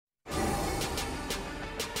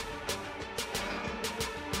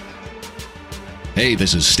Hey,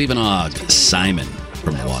 this is Stephen Ogg, Simon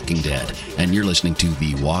from The Walking Dead, and you're listening to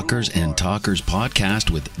the Walkers and Talkers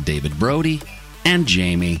podcast with David Brody and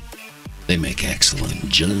Jamie. They make excellent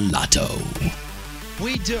gelato.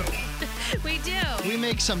 We do. We do. We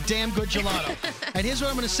make some damn good gelato. And here's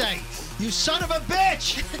what I'm going to say. You son of a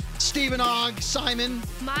bitch! Stephen Ogg, Simon.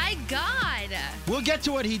 My God. We'll get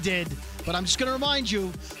to what he did, but I'm just going to remind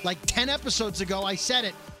you, like 10 episodes ago, I said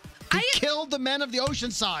it. He killed the men of the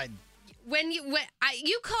Oceanside. When you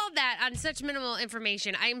called that on such minimal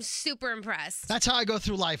information, I am super impressed. That's how I go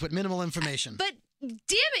through life, with minimal information. But damn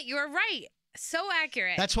it, you were right. So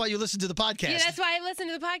accurate. That's why you listen to the podcast. Yeah, that's why I listen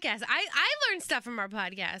to the podcast. I learned stuff from our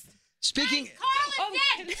podcast. Speaking... Carl is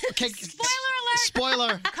dead! Okay. Spoiler alert!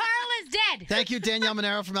 Spoiler. Carl is dead! Thank you, Danielle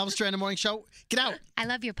Monero from Elvis Duran Morning Show. Get out. I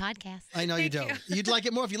love your podcast. I know you do. You'd like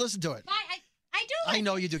it more if you listened to it. I do. I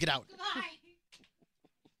know you do. Get out. Bye.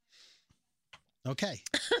 Okay.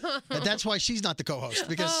 But that's why she's not the co-host,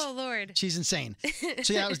 because Oh, Lord. she's insane.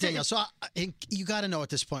 So, yeah, it was Danielle. So, you got to know at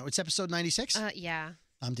this point. It's episode 96. Yeah.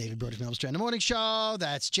 I'm David Brody from Elvis Duran Morning Show.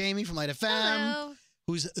 That's Jamie from Light FM. Hello.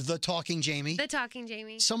 Who's the talking Jamie. The talking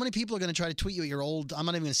Jamie. So many people are going to try to tweet you at your old... I'm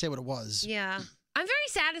not even going to say what it was. Yeah. I'm very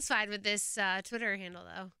satisfied with this Twitter handle,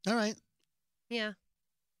 though. All right. Yeah.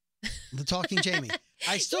 The talking Jamie.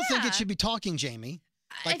 I still think Yeah. it should be talking Jamie.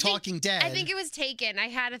 Like Talking Dead. I think it was taken. I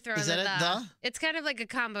had to throw Is in that the. it, It's kind of like a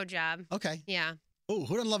combo job. Okay. Yeah. Oh,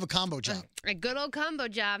 who doesn't love a combo job? A good old combo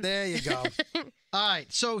job. There you go. All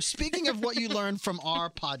right. So speaking of what you learned from our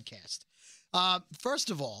podcast,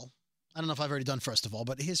 first of all, I don't know if I've already done first of all,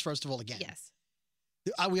 but here's first of all again. Yes.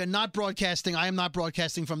 We are not broadcasting. I am not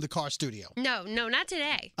broadcasting from the car studio. No, not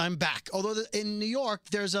today. I'm back. Although in New York,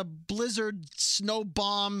 there's a blizzard, snow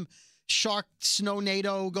bomb, shark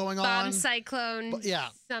snow-nado going on. Bomb cyclone. Yeah.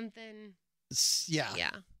 Something. Yeah. Yeah.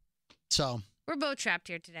 So We're both trapped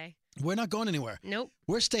here today. we're not going anywhere. Nope.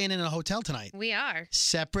 We're staying in a hotel tonight. We are.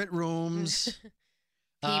 Separate rooms.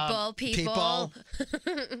 People.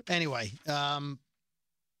 Anyway,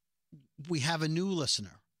 we have a new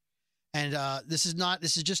listener. And this is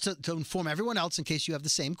just to inform everyone else in case you have the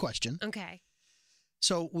same question. Okay.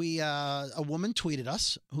 So a woman tweeted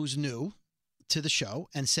us who's new to the show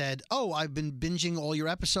and said, "Oh, I've been binging all your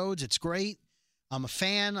episodes. It's great. I'm a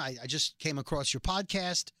fan. I just came across your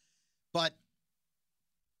podcast, but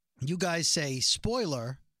you guys say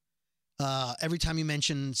spoiler every time you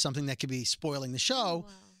mention something that could be spoiling the show. Oh, wow.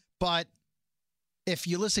 But if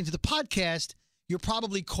you're listening to the podcast, you're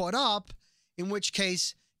probably caught up, in which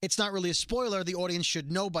case it's not really a spoiler. The audience should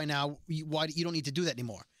know by now why you don't need to do that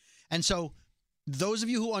anymore." And so those of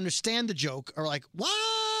you who understand the joke are like, "What?"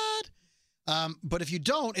 But if you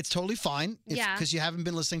don't, it's totally fine. Yeah. Because you haven't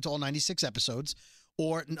been listening to all 96 episodes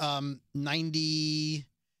or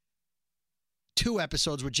 92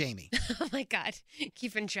 episodes with Jamie. Oh, my God.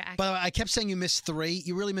 Keeping track. By the way, I kept saying you missed 3.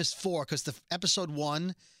 You really missed 4 because the episode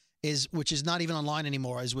 1 which is not even online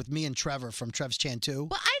anymore, is with me and Trevor from Trev's Chan 2.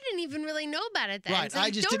 Well, I didn't even really know about it then. Right, So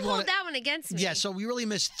I just don't didn't hold wanna- that one against me. Yeah, so we really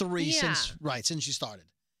missed 3 Yeah. since you started.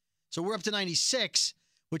 So we're up to 96,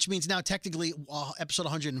 which means now technically episode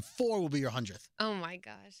 104 will be your 100th. Oh, my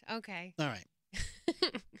gosh. Okay. All right.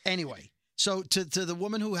 Anyway, so to the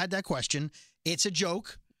woman who had that question, it's a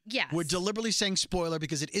joke. Yes. We're deliberately saying spoiler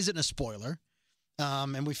because it isn't a spoiler.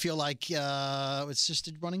 And we feel like it's just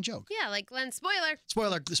a running joke. Yeah, like Glenn, spoiler.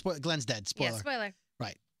 Spoiler, Glenn's dead. Spoiler. Yeah, spoiler.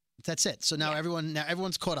 Right. That's it. So now Yeah.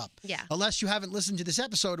 everyone's caught up. Yeah. Unless you haven't listened to this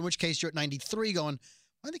episode, in which case you're at 93 going,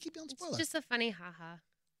 why do they keep yelling spoiler? It's just a funny haha.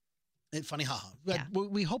 Funny haha. But Yeah.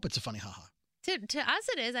 we hope it's a funny haha. To us,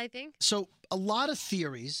 it is, I think. So a lot of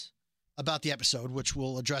theories about the episode, which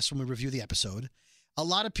we'll address when we review the episode. A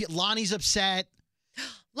lot of people, Lonnie's upset.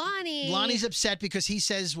 Lonnie's upset because he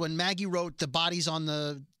says when Maggie wrote the bodies on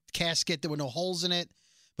the casket, there were no holes in it,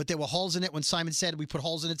 but there were holes in it when Simon said we put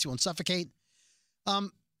holes in it so you won't suffocate.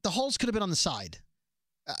 The holes could have been on the side.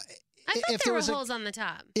 I thought if there were was holes on the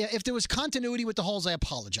top. Yeah, if there was continuity with the holes, I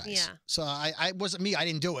apologize. Yeah. So I wasn't me. I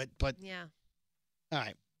didn't do it, but Yeah. all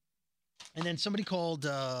right. And then somebody called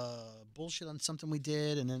bullshit on something we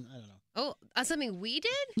did, and then I don't know. Oh, something we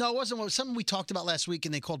did? No, it wasn't. It was something we talked about last week,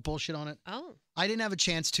 and they called bullshit on it. Oh. I didn't have a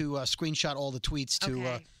chance to screenshot all the tweets.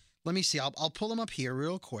 Okay. Let me see. I'll pull them up here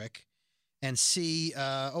real quick and see.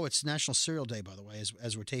 It's National Cereal Day, by the way,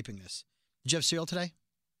 as we're taping this. Did you have cereal today?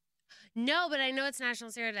 No, but I know it's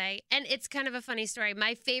National Cereal Day, and it's kind of a funny story.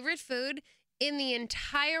 My favorite food in the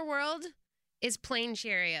entire world is plain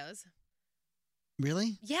Cheerios.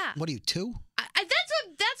 Really? Yeah. What are you, 2?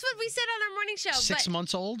 That's what we said on our morning show. 6 but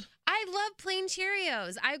months old? I love plain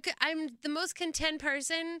Cheerios. I'm the most content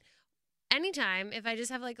person anytime if I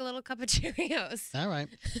just have like a little cup of Cheerios. All right.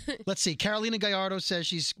 Let's see. Carolina Gallardo says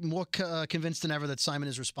she's more convinced than ever that Simon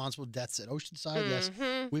is responsible for deaths at Oceanside. Yes.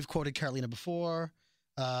 We've quoted Carolina before.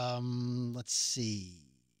 Let's see.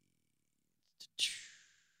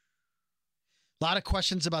 A lot of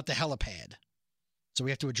questions about the helipad. So we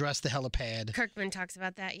have to address the helipad. Kirkman talks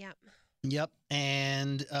about that, yep. Yep.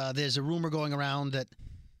 And there's a rumor going around that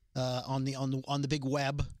on the big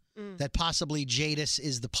web that possibly Jadis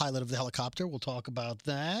is the pilot of the helicopter. We'll talk about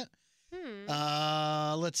that.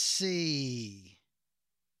 Let's see.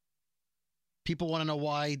 People want to know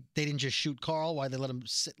why they didn't just shoot Carl, why they let him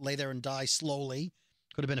lay there and die slowly.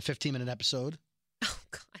 Could have been a 15-minute episode. Oh,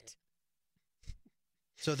 God.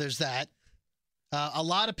 So there's that. A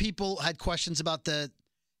lot of people had questions about the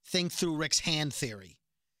think through Rick's hand theory.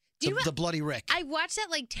 The bloody Rick. I watched that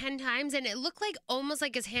like 10 times, and it looked like almost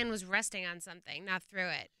like his hand was resting on something, not through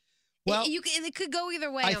it. Well, it could go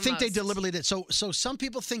either way. I think they deliberately did. So some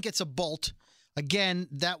people think it's a bolt. Again,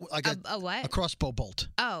 that like a what? A crossbow bolt.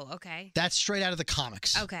 Oh, okay. That's straight out of the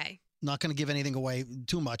comics. Okay. Not going to give anything away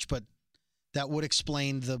too much, but that would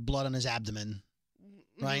explain the blood on his abdomen,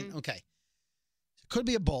 right? Okay. Could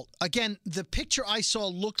be a bolt. Again, the picture I saw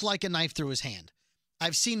looked like a knife through his hand.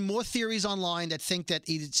 I've seen more theories online that think that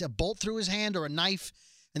it's a bolt through his hand or a knife,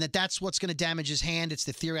 and that's what's going to damage his hand. It's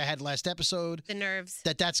the theory I had last episode. The nerves.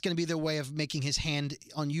 That's going to be their way of making his hand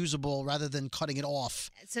unusable rather than cutting it off.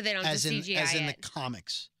 So they don't CGI as in the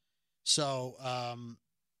comics. So,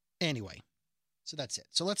 anyway. So that's it.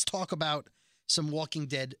 So let's talk about some The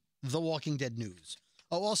Walking Dead news.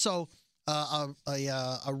 Oh, also, a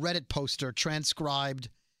Reddit poster transcribed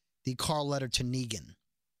the Carl letter to Negan.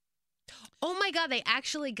 Oh my God, they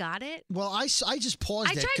actually got it? Well, I just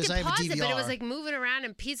paused it because I have a DVR. I tried to pause it, but it was like moving around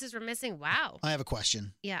and pieces were missing. Wow. I have a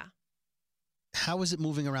question. Yeah. How is it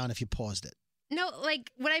moving around if you paused it? No, like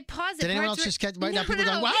when I paused it, did anyone else just catch? Right now, people are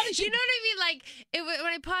going, "Wow!" You know what I mean? Like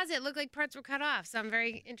when I paused it, looked like parts were cut off. So I'm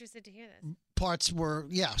very interested to hear this. Parts were,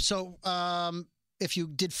 yeah. So if you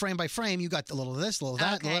did frame by frame, you got a little of this, a little of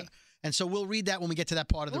that, okay. And so we'll read that when we get to that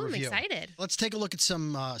part of the review. I'm excited. Let's take a look at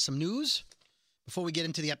some news before we get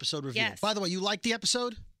into the episode review. Yes. By the way, you liked the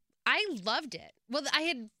episode? I loved it. Well, I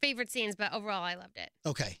had favorite scenes, but overall, I loved it.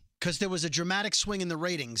 Okay, because there was a dramatic swing in the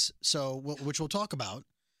ratings, which we'll talk about.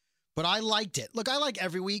 But I liked it. Look, I like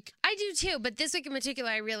every week. I do too, but this week in particular,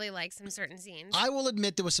 I really like some certain scenes. I will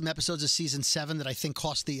admit there were some episodes of season 7 that I think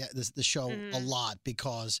cost the show a lot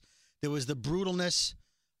because there was the brutalness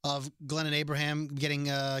of Glenn and Abraham getting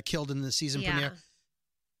killed in the season premiere.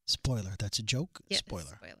 Spoiler, that's a joke? Yeah,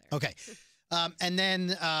 Spoiler. Okay. And then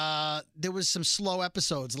there was some slow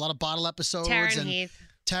episodes, a lot of bottle episodes.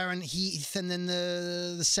 Taron Heath, and then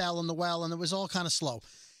the cell and the well, and it was all kind of slow.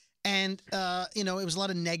 And it was a lot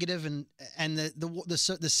of negative, and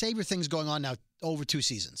the savior thing's going on now over 2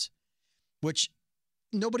 seasons, which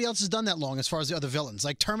nobody else has done that long as far as the other villains.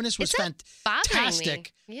 Like Terminus was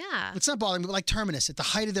fantastic. Yeah, it's not bothering me, but like Terminus at the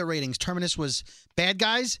height of their ratings, Terminus was bad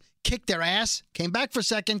guys, kicked their ass, came back for a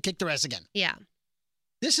second, kicked their ass again. Yeah,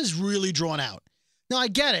 this is really drawn out. Now I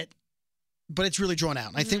get it, but it's really drawn out.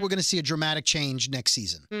 And I think we're going to see a dramatic change next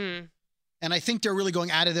season, and I think they're really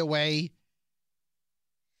going out of their way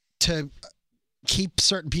to keep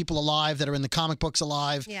certain people alive that are in the comic books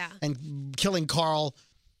alive, and killing Carl.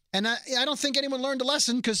 And I don't think anyone learned a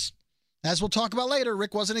lesson because, as we'll talk about later,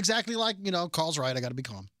 Rick wasn't exactly like, Carl's right, I got to be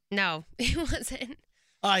calm. No, he wasn't.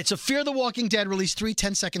 All right, so Fear the Walking Dead released 3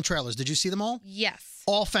 10-second trailers. Did you see them all? Yes.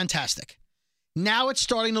 All fantastic. Now it's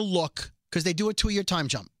starting to look, because they do a 2-year time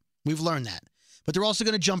jump. We've learned that. But they're also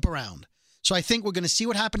going to jump around. So I think we're going to see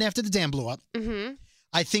what happened after the dam blew up. Mm-hmm.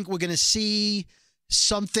 I think we're going to see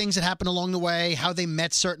some things that happened along the way, how they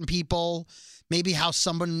met certain people, maybe how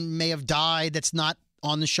someone may have died that's not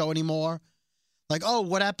on the show anymore. Like, oh,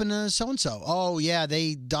 what happened to so-and-so? Oh, yeah,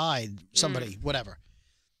 they died. Somebody, whatever.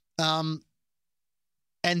 And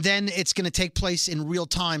then it's going to take place in real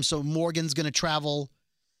time, so Morgan's going to travel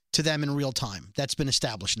to them in real time. That's been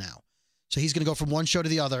established now. So he's going to go from one show to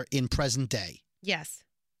the other in present day. Yes.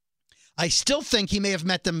 I still think he may have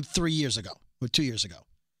met them 3 years ago or 2 years ago.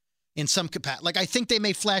 In some capacity. Like, I think they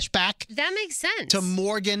may flash back. That makes sense. To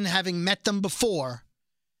Morgan having met them before,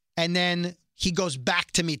 and then he goes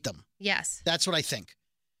back to meet them. Yes. That's what I think.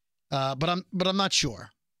 But I'm not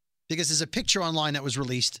sure. Because there's a picture online that was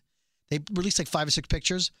released. They released like 5 or 6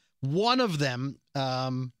 pictures. One of them,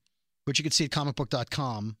 which you can see at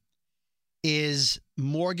comicbook.com, is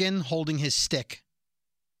Morgan holding his stick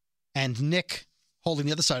and Nick holding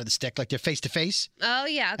the other side of the stick, like they're face to face. Oh,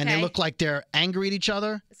 yeah, okay. And they look like they're angry at each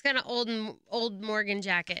other. It's kind of old Morgan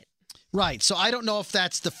jacket. Right. So I don't know if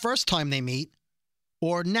that's the first time they meet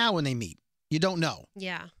or now when they meet. You don't know.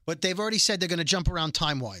 Yeah. But they've already said they're going to jump around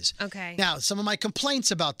time-wise. Okay. Now, some of my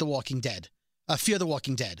complaints about The Walking Dead, Fear the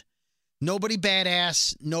Walking Dead. Nobody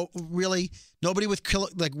badass. Nobody with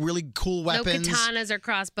really cool weapons. No katanas or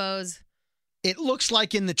crossbows. It looks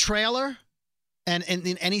like in the trailer and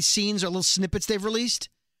in any scenes or little snippets they've released,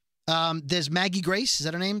 there's Maggie Grace. Is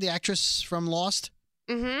that her name? The actress from Lost?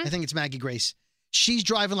 Mm-hmm. I think it's Maggie Grace. She's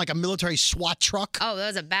driving like a military SWAT truck. Oh, that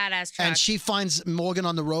was a badass truck. And she finds Morgan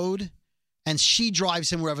on the road, and she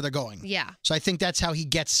drives him wherever they're going. Yeah. So I think that's how he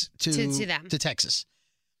gets to them. To Texas.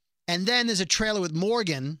 And then there's a trailer with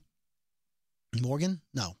Morgan. Morgan?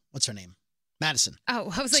 No. What's her name? Madison.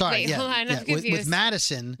 Oh, I was like, Sorry, wait, hold on. I'm confused. With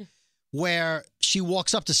Madison, where she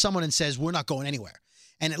walks up to someone and says, "We're not going anywhere."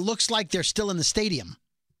 And it looks like they're still in the stadium.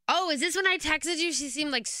 Oh, is this when I texted you? She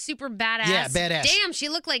seemed like super badass. Yeah, badass. Damn, she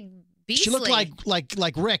looked like beastly. She looked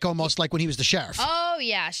like Rick, almost like when he was the sheriff. Oh,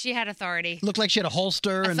 yeah, she had authority. Looked like she had a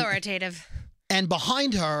holster. Authoritative. And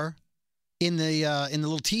behind her, in the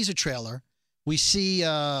little teaser trailer, we see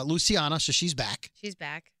Luciana, so she's back. She's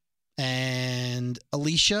back. And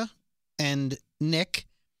Alicia and Nick.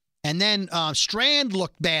 And then Strand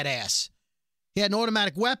looked badass. He had an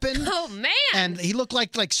automatic weapon. Oh, man. And he looked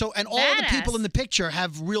like so. And all the people in the picture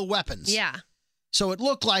have real weapons. Yeah. So it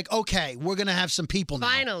looked like, okay, we're going to have some people now.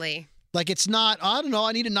 Finally. Like it's not, I don't know,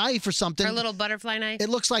 I need a knife or something. Or a little butterfly knife. It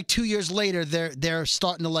looks like 2 years later, they're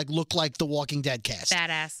starting to look like the Walking Dead cast.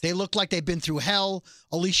 Badass. They look like they've been through hell.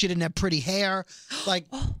 Alicia didn't have pretty hair. Like,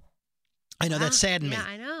 I know, that saddened me. Yeah,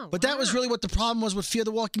 I know. But that was really what the problem was with Fear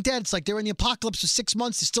the Walking Dead. It's like they're in the apocalypse for 6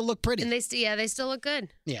 months. They still look pretty. And they still look good.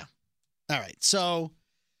 Yeah. All right. So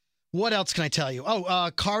what else can I tell you?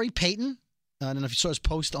 Oh, Kari Payton. I don't know if you saw his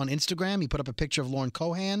post on Instagram. He put up a picture of Lauren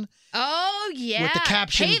Cohan. Oh, yeah. With the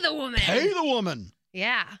caption, "Pay the woman." Pay the woman.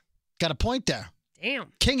 Yeah. Got a point there.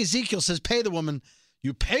 Damn. King Ezekiel says, pay the woman.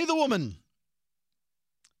 You pay the woman.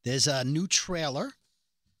 There's a new trailer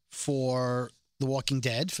for The Walking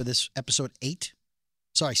Dead for this episode 8.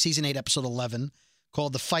 Sorry, season 8, episode 11,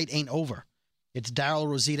 called The Fight Ain't Over. It's Daryl,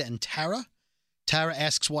 Rosita, and Tara. Tara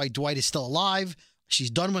asks why Dwight is still alive.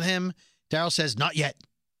 She's done with him. Daryl says, not yet.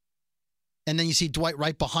 And then you see Dwight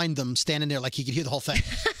right behind them, standing there like he could hear the whole thing.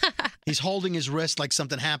 He's holding his wrist like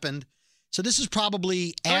something happened. So this is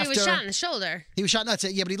probably after... he was shot in the shoulder. He was shot, that's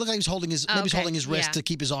it. Yeah, but he looked like he was holding his, maybe he was holding his wrist to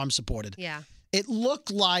keep his arm supported. Yeah. It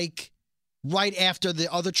looked like right after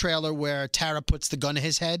the other trailer where Tara puts the gun to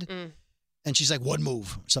his head, and she's like, one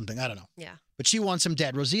move, or something. I don't know. Yeah. But she wants him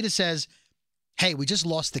dead. Rosita says, hey, we just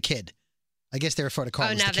lost the kid. I guess they refer to Carl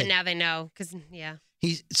as the kid. Now they know, because, yeah.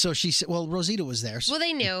 So she said, well, Rosita was there. Well,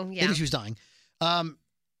 they knew, yeah. They knew she was dying.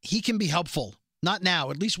 He can be helpful. Not now.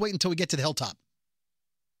 At least wait until we get to the hilltop.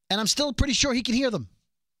 And I'm still pretty sure he can hear them.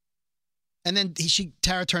 And then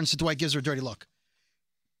Tara turns to Dwight, gives her a dirty look.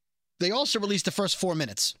 They also released the first 4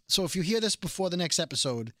 minutes. So if you hear this before the next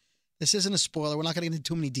episode, this isn't a spoiler. We're not going to get into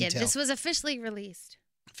too many details. Yeah, this was officially released.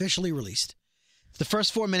 Officially released. The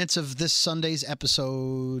first 4 minutes of this Sunday's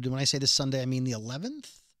episode, when I say this Sunday, I mean the 11th?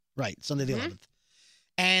 Right, Sunday the 11th.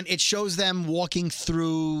 And it shows them walking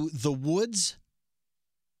through the woods.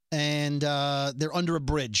 And they're under a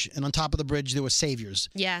bridge. And on top of the bridge, there were saviors.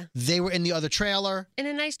 Yeah. They were in the other trailer. In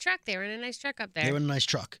a nice truck. They were in a nice truck up there. They were in a nice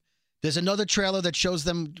truck. There's another trailer that shows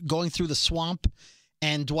them going through the swamp.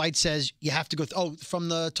 And Dwight says, you have to go... from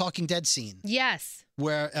the Talking Dead scene. Yes.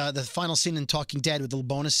 Where the final scene in Talking Dead with the little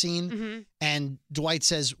bonus scene. And Dwight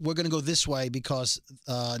says, we're going to go this way because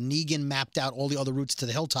Negan mapped out all the other routes to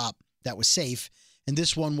the hilltop that was safe. And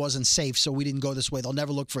this one wasn't safe, so we didn't go this way. They'll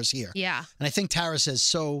never look for us here. Yeah. And I think Tara says,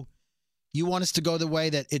 so you want us to go the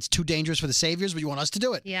way that it's too dangerous for the saviors, but you want us to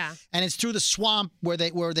do it. Yeah. And it's through the swamp where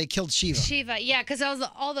they killed Shiva. Yeah, because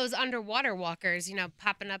all those underwater walkers,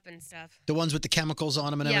 popping up and stuff. The ones with the chemicals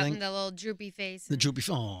on them and everything. Yeah, the little droopy face. The droopy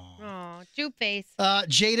face. Oh, droop face.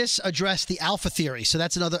 Jadis addressed the Alpha theory. So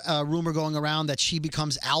that's another rumor going around that she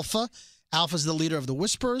becomes Alpha. Alpha's the leader of the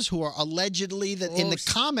Whisperers, who are allegedly that in the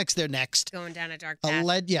comics they're next. Going down a dark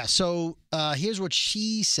path. Yeah. So here's what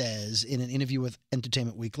she says in an interview with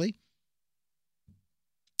Entertainment Weekly.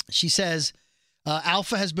 She says,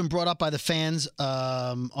 Alpha has been brought up by the fans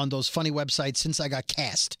on those funny websites since I got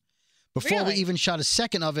cast. Before we even shot a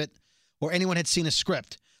second of it or anyone had seen a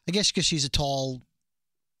script. I guess because she's a tall,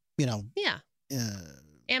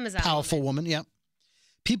 Amazon powerful woman. Yeah.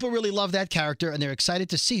 People really love that character, and they're excited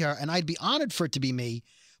to see her, and I'd be honored for it to be me,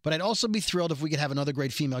 but I'd also be thrilled if we could have another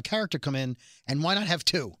great female character come in, and why not have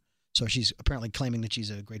two? So she's apparently claiming that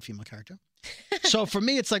she's a great female character. So for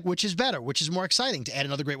me, it's like, which is better? Which is more exciting? To add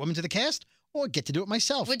another great woman to the cast, or get to do it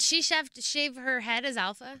myself? Would she shave her head as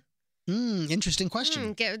Alpha? Interesting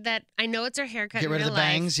question. Get that. I know it's her haircut. Get rid of the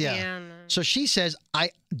bangs. Yeah. No. So she says,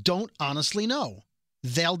 I don't honestly know.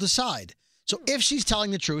 They'll decide. So if she's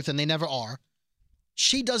telling the truth, and they never are,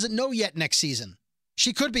 she doesn't know yet next season.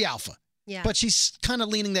 She could be alpha. Yeah. But she's kind of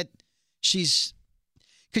leaning that she's...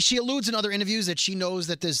 Because she alludes in other interviews that she knows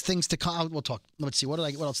that there's things to come. We'll talk. Let's see. What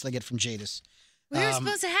else did I get from Jadis? We were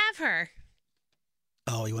supposed to have her.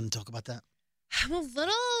 Oh, you want to talk about that? I'm a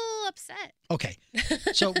little upset. Okay.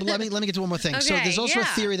 So let me get to one more thing. So Okay, there's also a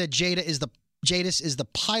yeah. theory that Jadis is the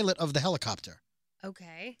pilot of the helicopter.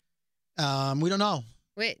 Okay. We don't know.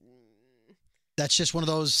 Wait. That's just one of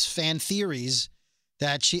those fan theories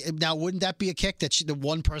that she... Now, wouldn't that be a kick that the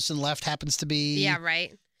one person left happens to be Yeah,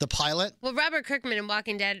 right. the pilot? Well, Robert Kirkman in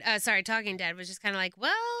Talking Dead was just kind of like,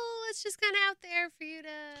 well, it's just kind of out there for you to...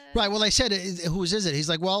 Right. Well, they said, whose is it? He's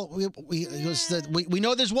like, well, we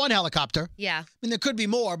know there's one helicopter. Yeah. I mean, there could be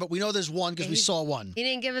more, but we know there's one because we saw one. He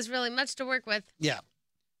didn't give us really much to work with. Yeah.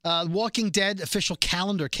 Walking Dead official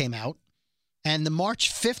calendar came out, and the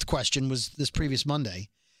March 5th question was this previous Monday.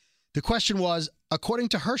 The question was, according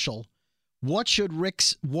to Herschel, what should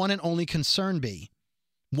Rick's one and only concern be?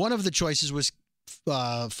 One of the choices was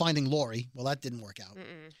finding Lori. Well, that didn't work out.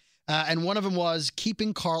 And one of them was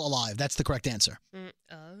keeping Carl alive. That's the correct answer.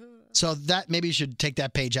 So that maybe you should take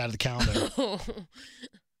that page out of the calendar.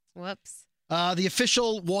 Whoops. The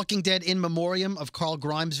official Walking Dead in memoriam of Carl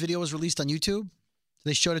Grimes video was released on YouTube.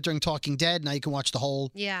 They showed it during Talking Dead. Now you can watch the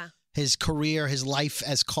whole his career, his life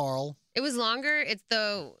as Carl. It was longer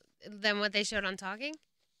than what they showed on Talking?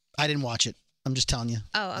 I didn't watch it. I'm just telling you.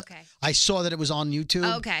 Oh, okay. I saw that it was on YouTube.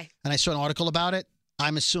 Oh, okay. And I saw an article about it.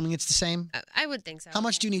 I'm assuming it's the same. I would think so. How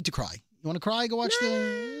much do you need to cry? You want to cry? Go watch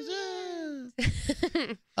the...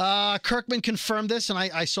 Kirkman confirmed this, and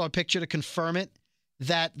I saw a picture to confirm it,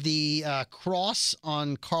 that the cross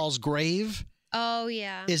on Carl's grave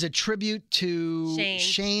is a tribute to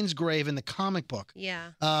Shane's grave in the comic book.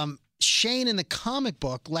 Yeah. Shane in the comic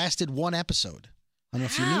book lasted one episode. I don't know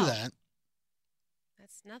if you knew that.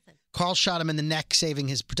 That's nothing. Carl shot him in the neck,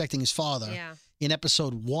 protecting his father in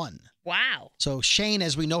episode 1. Wow. So Shane,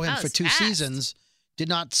 as we know him for 2 seasons, did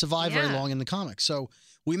not survive very long in the comics. So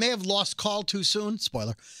we may have lost Carl too soon,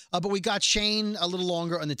 spoiler, but we got Shane a little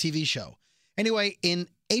longer on the TV show. Anyway, in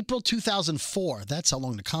April 2004, that's how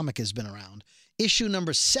long the comic has been around, issue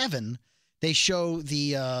number 7, they show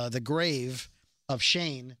the grave of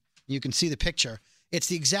Shane. You can see the picture. It's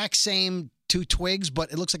the exact same 2 twigs,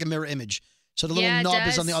 but it looks like a mirror image. So the little nub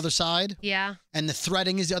is on the other side. Yeah. And the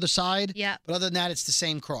threading is the other side. Yeah. But other than that, it's the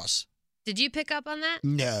same cross. Did you pick up on that?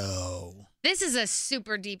 No. This is a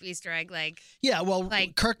super deep Easter egg. Yeah, well,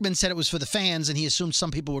 Kirkman said it was for the fans, and he assumed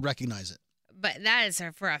some people would recognize it. But that is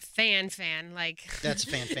for a fan. That's a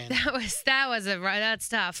fan. That's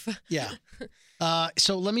tough. Yeah.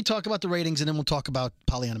 So let me talk about the ratings, and then we'll talk about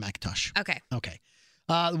Pollyanna McIntosh. Okay.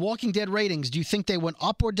 The Walking Dead ratings, do you think they went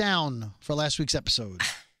up or down for last week's episode?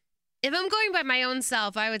 If I'm going by my own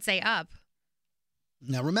self, I would say up.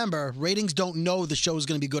 Now, remember, ratings don't know the show is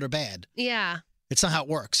going to be good or bad. Yeah. It's not how it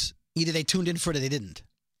works. Either they tuned in for it or they didn't.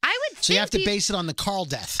 So you have to base it on the Carl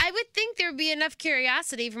death. I would think there would be enough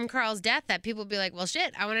curiosity from Carl's death that people would be like, well,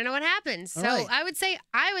 shit, I want to know what happens. So right. I would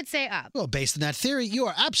say up. Well, based on that theory, you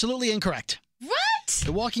are absolutely incorrect. What?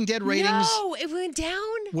 The Walking Dead ratings No, it went down?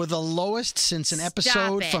 were the lowest since an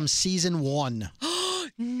episode from season 1.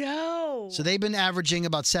 No. So they've been averaging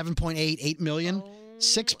about 8 million.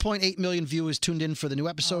 6.8 million viewers tuned in for the new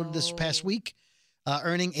episode this past week,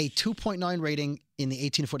 earning a 2.9 rating in the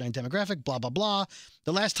 18 to 49 demographic, blah, blah, blah.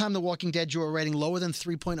 The last time The Walking Dead drew a rating lower than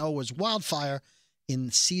 3.0 was Wildfire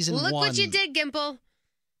in season 1. Look what you did, Gimple.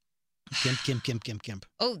 Gimp.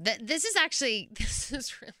 Oh, this is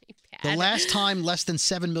really bad. The last time less than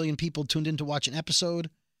 7 million people tuned in to watch an episode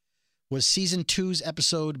was season 2's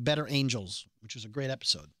episode Better Angels, which was a great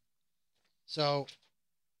episode. So,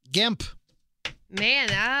 Gimp. Man,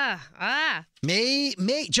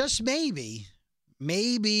 Just maybe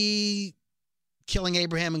killing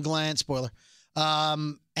Abraham and Glenn, spoiler.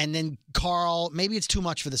 And then Carl, maybe it's too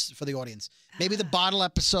much for the audience. Maybe the bottle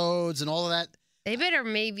episodes and all of that. They better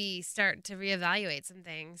maybe start to reevaluate some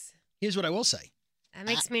things. Here's what I will say. That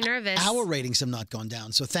makes me nervous. Our ratings have not gone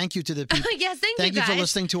down. So thank you to the people. Yes, thank you guys. for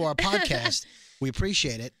listening to our podcast. We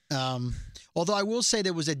appreciate it. Although I will say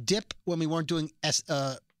there was a dip when we weren't doing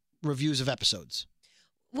reviews of episodes.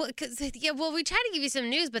 Well, we tried to give you some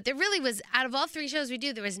news, but there really was, out of all 3 shows we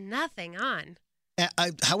do, there was nothing on.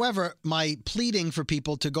 However, my pleading for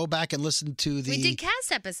people to go back and listen to we did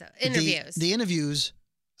cast interviews. The interviews,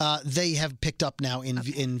 they have picked up now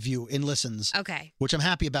in listens. Okay. Which I'm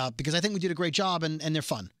happy about because I think we did a great job and they're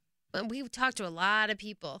fun. We talked to a lot of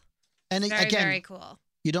people. And Very, again, very cool.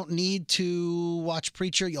 you don't need to watch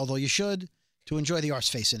Preacher, although you should, to enjoy the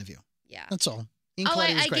Arseface interview. Yeah. That's all. Ian Oh,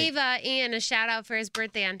 Claudia was I great. gave Ian a shout out for his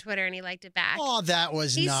birthday on Twitter, and he liked it back. Oh, that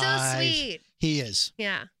was He's nice. so sweet. He is.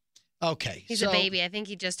 Yeah. Okay. He's a baby. I think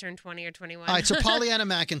he just turned 20 or 21. All right, so Pollyanna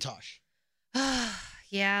McIntosh.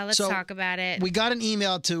 Yeah, let's So, talk about it. We got an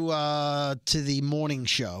email to the morning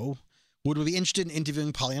show. Would we be interested in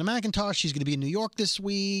interviewing Pollyanna McIntosh? She's going to be in New York this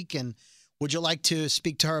week, and would you like to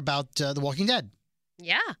speak to her about The Walking Dead?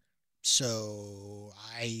 Yeah. So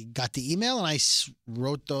I got the email, and I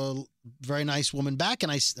wrote the very nice woman back,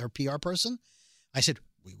 and her PR person. I said,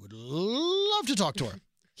 we would love to talk to her.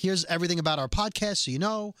 Here's everything about our podcast, so you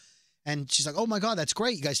know. And she's like, oh, my God, that's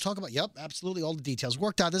great. You guys talk about, yep, absolutely, all the details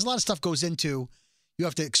worked out. There's a lot of stuff goes into, you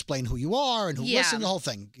have to explain who you are and who listens, the whole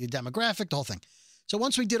thing, your demographic, the whole thing. So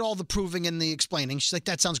once we did all the proving and the explaining, she's like,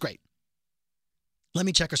 that sounds great. Let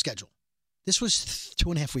me check her schedule. This was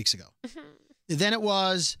 2.5 weeks ago. Then it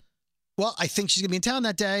was, well, I think she's going to be in town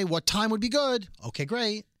that day. What time would be good? Okay,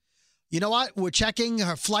 great. You know what? We're checking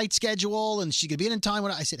her flight schedule, and she's going to be in time.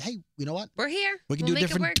 I said, hey, you know what? We're here. We can We'll do a make it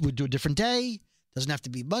different. work. We'll do a different day. Doesn't have to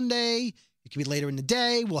be Monday. It can be later in the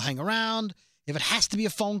day. We'll hang around. If it has to be a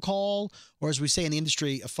phone call, or as we say in the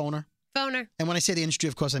industry, a phoner. Phoner. And when I say the industry,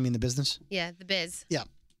 of course, I mean the business. Yeah, the biz. Yeah.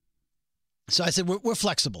 So I said, we're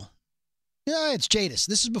flexible. Yeah, it's Jadis.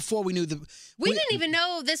 This is before we knew the. We didn't even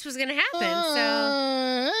know this was going to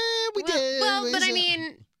happen. We did. Well, but I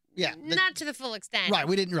mean, yeah, not to the full extent. Right,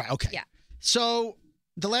 we didn't. Right, okay. Yeah. So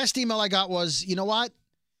the last email I got was, you know what?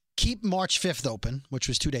 Keep March 5th open, which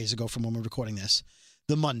was 2 days ago from when we're recording this,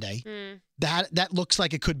 the Monday. That looks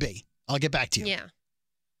like it could be. I'll get back to you. Yeah.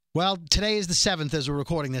 Well, today is the 7th as we're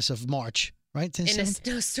recording this of March, right? In a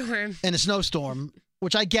snowstorm. In a snowstorm,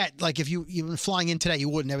 which I get. Like if you were flying in today, you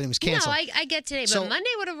wouldn't. Everything was canceled. No, I get today, but So- Monday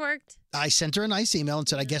would have worked. I sent her a nice email and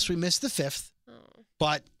said, I guess we missed the 5th,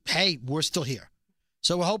 but hey, we're still here.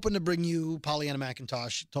 So we're hoping to bring you Pollyanna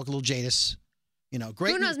McIntosh, talk a little Jadis. You know,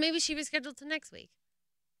 great. Who knows? Maybe she rescheduled to next week.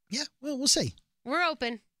 Yeah, well, we'll see. We're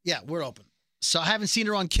open. Yeah, we're open. So I haven't seen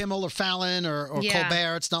her on Kimmel or Fallon or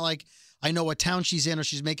Colbert. It's not like I know what town she's in or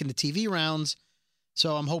she's making the TV rounds.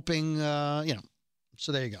 So I'm hoping,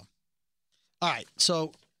 so there you go. All right,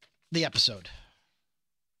 so the episode.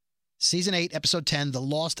 Season 8, Episode 10, The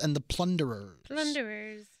Lost and the Plunderers.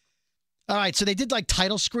 Plunderers. All right, so they did like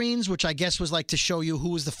title screens, which I guess was like to show you who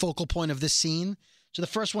was the focal point of this scene. So the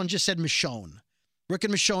first one just said Michonne. Rick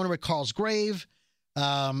and Michonne are at Carl's grave.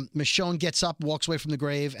 Michonne gets up, walks away from the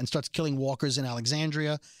grave, and starts killing walkers in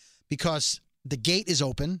Alexandria because the gate is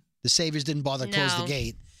open. The Saviors didn't bother to close the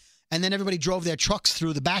gate. And then everybody drove their trucks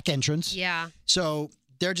through the back entrance. Yeah. So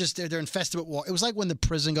they're infested with walkers. It was like when the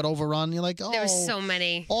prison got overrun. You're like, oh. There were so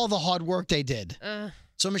many. All the hard work they did.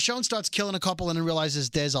 So Michonne starts killing a couple and then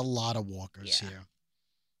realizes there's a lot of walkers here.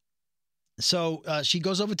 So she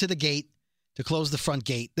goes over to the gate to close the front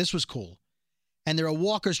gate. This was cool. And there are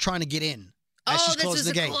walkers trying to get in as she's closing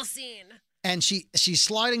the gate. Cool scene. And she's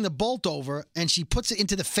sliding the bolt over and she puts it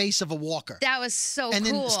into the face of a walker. That was so cool. And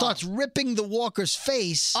then starts ripping the walker's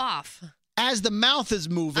face off as the mouth is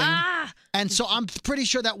moving. And so I'm pretty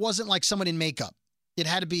sure that wasn't like someone in makeup. It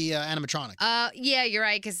had to be animatronic. Yeah, you're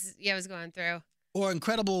right, because I was going through. Or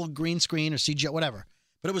incredible green screen or CGI, whatever.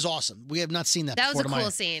 But it was awesome. We have not seen that before. That was a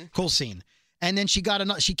cool scene. Cool scene. And then she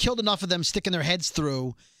killed enough of them sticking their heads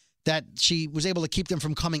through that she was able to keep them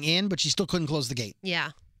from coming in, but she still couldn't close the gate. Yeah.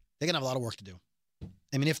 They're going to have a lot of work to do.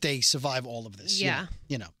 I mean, if they survive all of this. Yeah.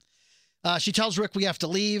 You know. She tells Rick we have to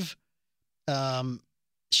leave.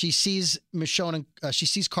 She sees Michonne and she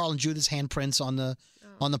sees Carl and Judith's handprints on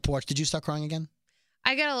the porch. Did you start crying again?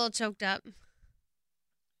 I got a little choked up.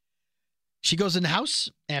 She goes in the house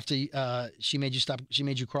after she made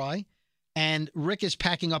you cry. And Rick is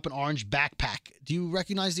packing up an orange backpack. Do you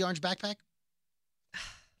recognize the orange backpack?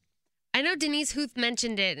 I know Denise Huth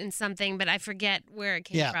mentioned it in something, but I forget where it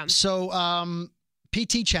came from. So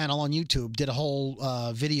PT Channel on YouTube did a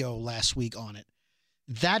whole video last week on it.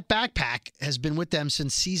 That backpack has been with them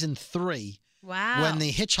since season 3. Wow. When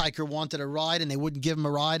the hitchhiker wanted a ride and they wouldn't give him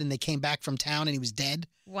a ride and they came back from town and he was dead.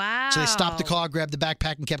 Wow. So they stopped the car, grabbed the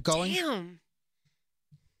backpack and kept going. Damn.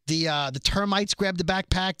 The termites grabbed the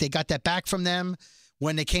backpack. They got that back from them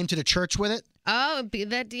when they came to the church with it. Oh, the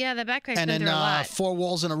backpack's and been through a lot. Four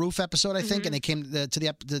Walls and a Roof episode, I think, and they came to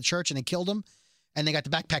the church and they killed him, and they got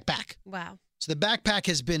the backpack back. Wow. So the backpack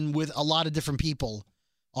has been with a lot of different people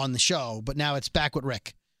on the show, but now it's back with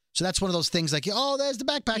Rick. So that's one of those things like, oh, there's the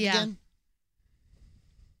backpack again.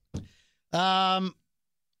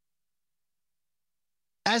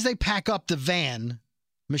 As they pack up the van,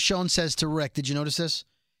 Michonne says to Rick, did you notice this?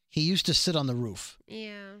 He used to sit on the roof.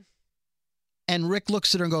 Yeah. And Rick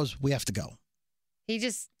looks at her and goes, "We have to go." He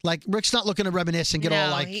just Like, Rick's not looking to reminisce and get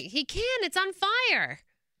all like... he can. It's on fire.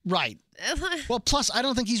 Right. Well, plus, I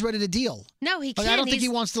don't think he's ready to deal. No, he Like, can't. I don't think he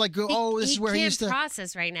wants to like go, this is where he used to... He can't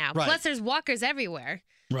process right now. Right. Plus, there's walkers everywhere.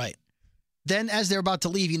 Right. Then, as they're about to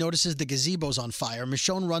leave, he notices the gazebo's on fire.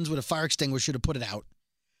 Michonne runs with a fire extinguisher to put it out.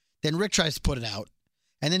 Then Rick tries to put it out.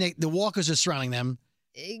 And then the walkers are surrounding them.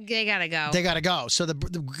 They gotta go. They gotta go. So the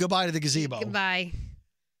goodbye to the gazebo. Goodbye.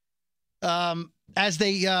 As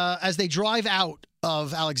they drive out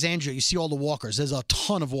of Alexandria, you see all the walkers. There's a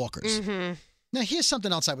ton of walkers. Mm-hmm. Now, here's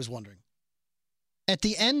something else I was wondering. At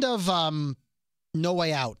the end of No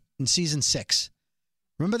Way Out in season 6,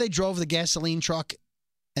 remember they drove the gasoline truck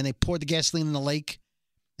and they poured the gasoline in the lake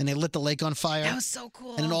and they lit the lake on fire? That was so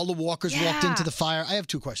cool. And then all the walkers walked into the fire. I have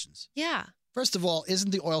 2 questions. Yeah. First of all,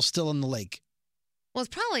 isn't the oil still in the lake? Well,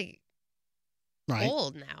 it's probably Right.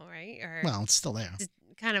 old now, right? Or Well, it's still there. just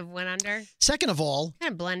kind of went under. Second of all,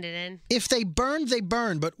 Kind of blended in. if they burned, they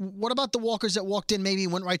burned. But what about the walkers that walked in maybe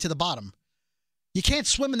and went right to the bottom? You can't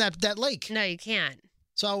swim in that lake. No, you can't.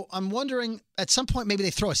 So I'm wondering, at some point, maybe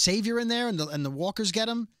they throw a savior in there and the walkers get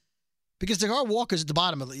them? Because there are walkers at the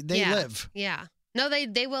bottom. They live. Yeah. No,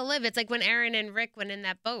 they will live. It's like when Aaron and Rick went in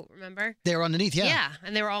that boat, remember? They're underneath, yeah. Yeah,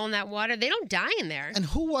 and they were all in that water. They don't die in there. And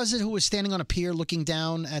who was it who was standing on a pier looking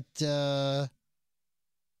down at... there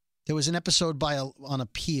was an episode on a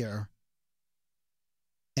pier.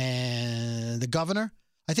 And the governor?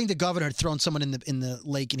 I think the governor had thrown someone in the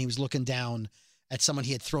lake and he was looking down at someone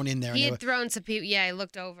he had thrown in there. He had thrown some people. Yeah, he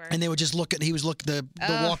looked over. And they were just looking. He was looking. The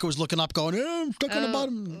walker was looking up, going, I'm stuck on the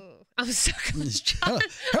bottom. I'm stuck.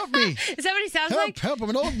 Help me. Is that what he sounds like? Help. I'm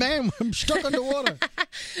an old man. I'm stuck underwater.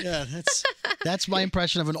 Yeah, that's my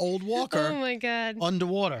impression of an old walker. Oh, my God.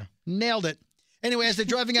 Underwater. Nailed it. Anyway, as they're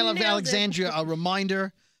driving out of Alexandria, a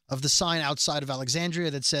reminder of the sign outside of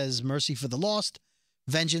Alexandria that says, "Mercy for the lost,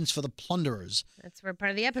 vengeance for the plunderers." That's where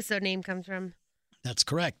part of the episode name comes from. That's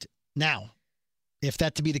correct. Now, if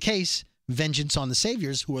that to be the case, vengeance on the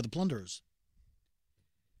saviors, who are the plunderers.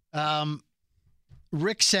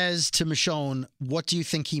 Rick says to Michonne, "What do you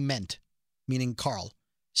think he meant?" Meaning Carl.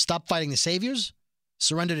 Stop fighting the saviors?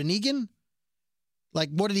 Surrender to Negan? Like,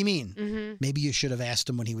 what did he mean? Mm-hmm. Maybe you should have asked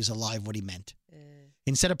him when he was alive what he meant.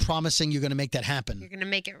 Instead of promising you're going to make that happen. You're going to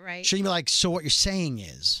make it right. Shouldn't you be like, so what you're saying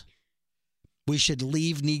is we should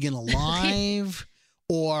leave Negan alive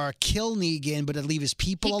or kill Negan, but leave his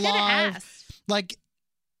people alive? Asked. Like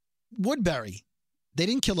Woodbury. They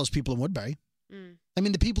didn't kill those people in Woodbury. Mm. I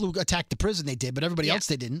mean, the people who attacked the prison, they did, but everybody else,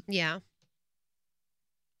 they didn't. Yeah. Of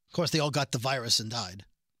course, they all got the virus and died.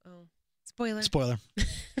 Oh, spoiler. Spoiler.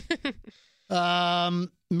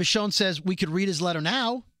 Michonne says, we could read his letter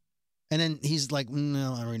now. And then he's like,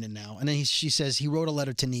 no, I'll read it now. And then she says, he wrote a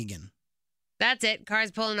letter to Negan. That's it.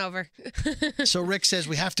 Car's pulling over. So Rick says,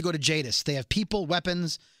 we have to go to Jadis. They have people,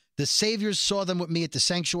 weapons. The saviors saw them with me at the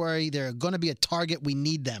sanctuary. They're going to be a target. We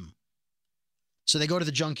need them. So they go to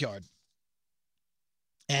the junkyard.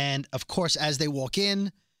 And, of course, as they walk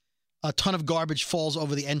in, a ton of garbage falls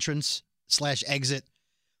over the entrance/exit.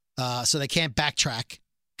 So they can't backtrack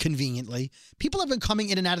conveniently. People have been coming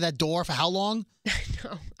in and out of that door for how long?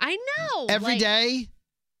 I know. Every day.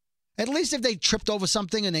 At least if they tripped over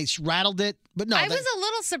something and they rattled it. But no. I was a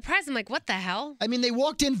little surprised. I'm like, what the hell? I mean, they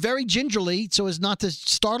walked in very gingerly so as not to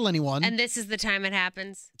startle anyone. And this is the time it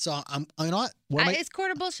happens. So, you know what? It's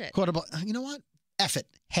quarter bullshit. You know what? F it.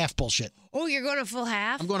 Half bullshit. Oh, you're going to full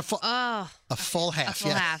half? I'm going to full. Oh. A full half. A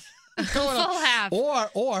full half. I'm going full half.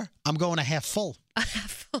 Or I'm going a half full. A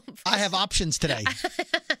half full. I have options today.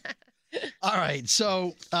 All right.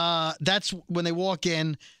 So that's when they walk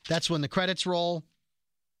in. That's when the credits roll.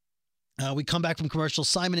 We come back from commercial.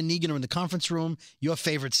 Simon and Negan are in the conference room. Your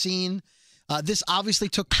favorite scene. This obviously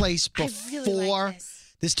took place before. I really like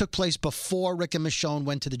this took place before Rick and Michonne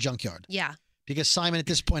went to the junkyard. Yeah. Because Simon at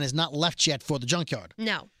this point has not left yet for the junkyard.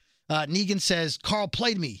 No. Negan says, Carl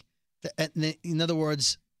played me. In other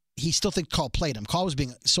words, he still thinks Carl played him. Carl was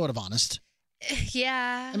being sort of honest.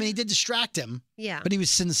 Yeah. I mean, he did distract him. Yeah. But he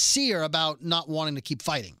was sincere about not wanting to keep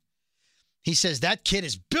fighting. He says, that kid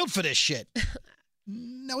is built for this shit.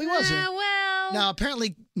 No, he wasn't. Well. Now,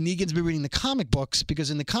 apparently, Negan's been reading the comic books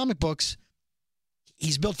because in the comic books,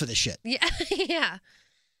 he's built for this shit. Yeah. Yeah.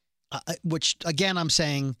 Which, again, I'm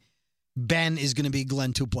saying Ben is going to be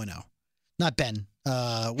Glenn 2.0. Not Ben.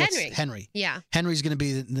 Henry. Yeah. Henry's going to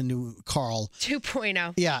be the new Carl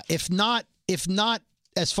 2.0. Yeah. If not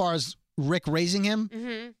as far as Rick raising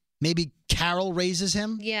him, maybe Carol raises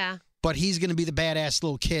him. Yeah. But he's going to be the badass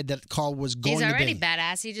little kid that Carl was going to be. He's already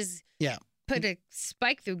badass. He just yeah. put a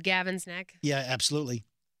spike through Gavin's neck. Yeah, absolutely.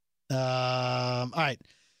 All right.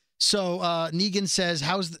 So Negan says,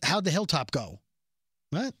 how'd the hilltop go?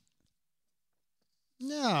 What?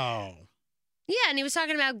 No. Yeah, and he was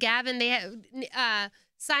talking about Gavin. They had,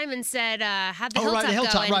 Simon said, how'd the hilltop right, the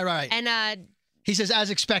hilltop. go? Right. And he says,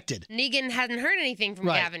 as expected. Negan hadn't heard anything from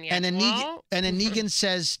Right. Gavin yet. And then Negan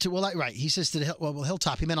says to, he says to the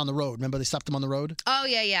hilltop, he meant on the road. Remember they stopped him on the road? Oh,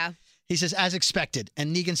 yeah. He says, as expected.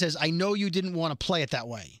 And Negan says, I know you didn't want to play it that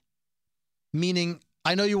way. Meaning,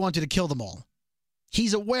 I know you wanted to kill them all.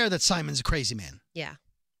 He's aware that Simon's a crazy man. Yeah.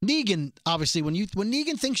 Negan, obviously, when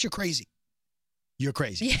Negan thinks you're crazy, you're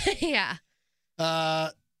crazy. Yeah.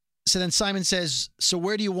 So then Simon says, so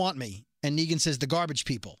where do you want me? And Negan says, the garbage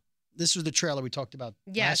people. This was the trailer we talked about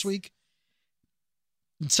last week.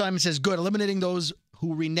 And Simon says, good. Eliminating those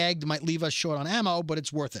who reneged might leave us short on ammo, but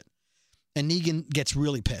it's worth it. And Negan gets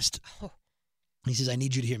really pissed. Oh. He says, I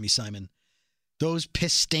need you to hear me, Simon. Those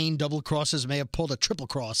piss-stained double crosses may have pulled a triple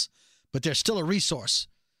cross, but they're still a resource.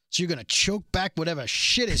 So you're going to choke back whatever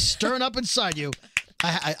shit is stirring up inside you.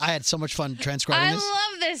 I had so much fun transcribing this. I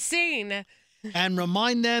love this scene. And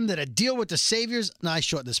remind them that a deal with the Saviors, I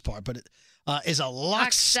shortened this part, but it is a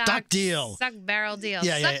lock, stock deal. Suck barrel deal.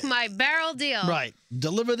 Yeah, Suck my barrel deal. Right.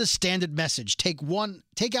 Deliver the standard message. Take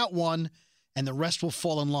out one, and the rest will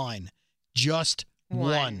fall in line. Just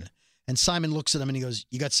one. And Simon looks at him and he goes,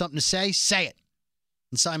 you got something to say? Say it.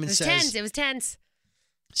 And Simon says... It was tense.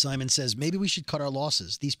 Simon says, maybe we should cut our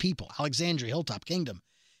losses. These people, Alexandria, Hilltop Kingdom,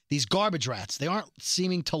 these garbage rats, they aren't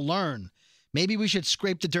seeming to learn. Maybe we should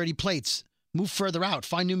scrape the dirty plates, move further out,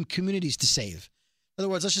 find new communities to save. In other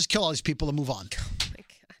words, let's just kill all these people and move on. Oh, my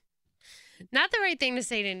God. Not the right thing to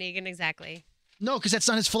say to Negan, exactly. No, because that's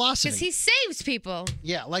not his philosophy. Because he saves people.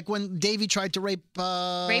 Yeah, like when Davey tried to rape...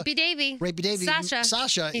 Rapey Davey.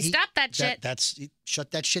 Sasha. He stopped that shit. He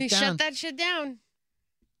shut that shit He down. shut that shit down.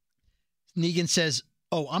 Negan says,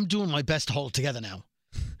 I'm doing my best to hold it together now.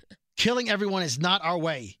 Killing everyone is not our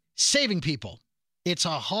way. Saving people. It's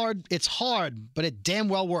hard, but it damn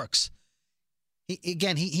well works.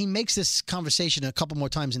 He makes this conversation a couple more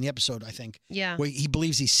times in the episode, I think. Yeah. Where he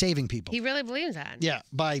believes he's saving people. He really believes that. Yeah,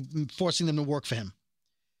 by forcing them to work for him.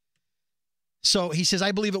 So he says,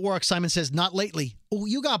 I believe it works. Simon says, not lately. Oh,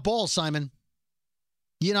 you got balls, Simon.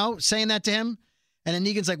 You know, saying that to him. And then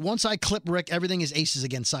Negan's like, once I clip Rick, everything is aces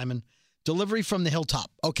again, Simon. Delivery from the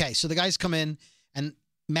hilltop. Okay, so the guys come in, and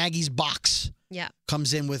Maggie's box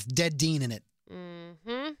comes in with dead Dean in it.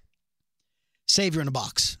 Mm-hmm. Savior in a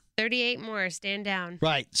box. 38 more. Stand down.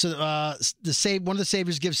 Right. So one of the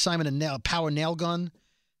saviors gives Simon a power nail gun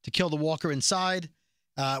to kill the walker inside,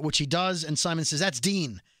 which he does. And Simon says, that's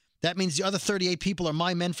Dean. That means the other 38 people are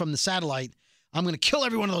my men from the satellite. I'm going to kill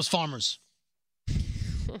every one of those farmers.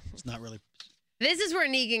 It's not really... This is where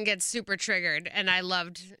Negan gets super triggered, and I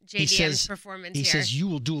loved JDM's performance here. He says, you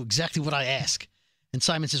will do exactly what I ask. And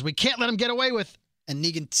Simon says, we can't let him get away with... And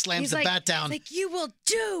Negan slams the bat down. He's like, you will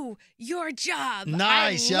do your job.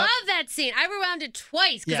 Nice. I love that scene. I rewound it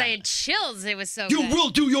twice because I had chills. It was so good. You will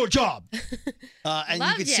do your job. And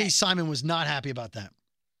Loved you could see Simon was not happy about that.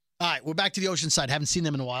 All right, we're back to the ocean side. Haven't seen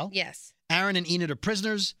them in a while. Yes. Aaron and Enid are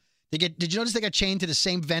prisoners. Did you notice they got chained to the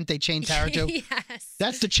same vent they chained Tara to? Yes.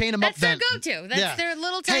 That's the chain them up vent. That's their go-to. That's their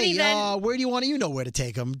little tiny vent. Where do you want to? You know where to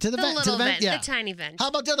take them. To the vent. Little to the vent. Yeah. The tiny vent. How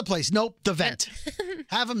about the other place? Nope, the vent.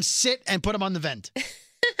 Have them sit and put them on the vent.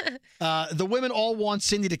 The women all want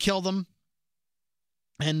Cindy to kill them,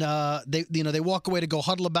 and they walk away to go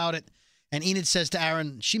huddle about it. And Enid says to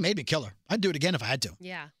Aaron, "She made me kill her. I'd do it again if I had to.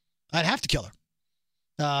 Yeah, I'd have to kill her."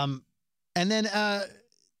 And then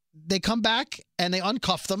they come back and they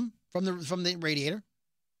uncuff them from the radiator,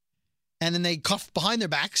 and then they cuff behind their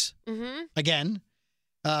backs again.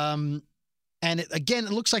 And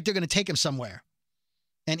it looks like they're going to take him somewhere.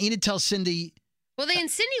 And Enid tells Cindy. Well, they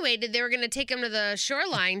insinuated they were going to take him to the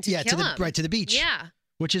shoreline to kill him. Right, to the beach. Yeah.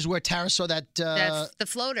 Which is where Tara saw that... That's the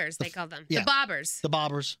floaters, they call them. Yeah, the bobbers. The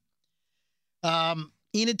bobbers.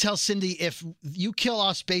 Enid tells Cindy, if you kill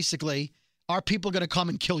us, basically, our people are going to come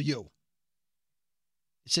and kill you.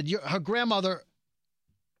 Said her grandmother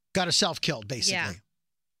got herself killed, basically. Yeah.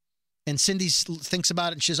 And Cindy thinks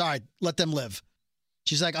about it, and she says, all right, let them live.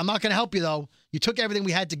 She's like, I'm not going to help you, though. You took everything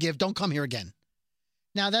we had to give. Don't come here again.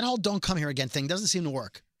 Now, that whole don't come here again thing doesn't seem to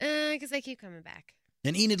work. Because they keep coming back.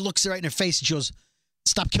 And Enid looks right in her face and she goes,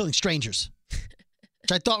 stop killing strangers.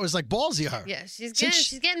 Which I thought was like ballsy of her. Yeah,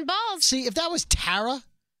 she's getting balls. See, if that was Tara,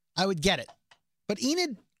 I would get it. But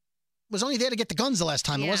Enid was only there to get the guns the last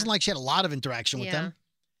time. Yeah. It wasn't like she had a lot of interaction with them.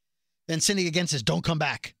 Then Cindy again says, don't come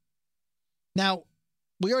back. Now,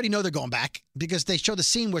 we already know they're going back because they show the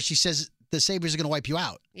scene where she says the Saviors are going to wipe you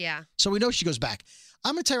out. Yeah. So we know she goes back.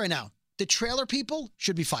 I'm going to tell you right now. The trailer people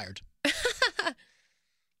should be fired.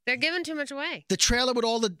 They're giving too much away. The trailer with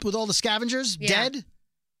all the scavengers dead.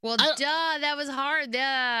 Well, that was hard.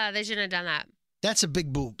 Duh, they shouldn't have done that. That's a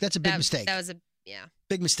big boo. That's a big mistake. That was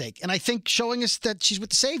big mistake. And I think showing us that she's with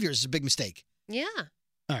the Saviors is a big mistake. Yeah.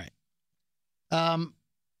 All right.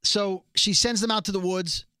 So she sends them out to the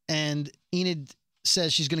woods, and Enid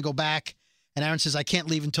says she's going to go back, and Aaron says, I can't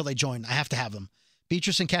leave until they join. I have to have them.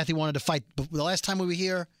 Beatrice and Kathy wanted to fight the last time we were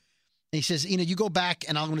here. And he says, Enid, you go back,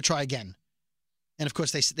 and I'm going to try again. And, of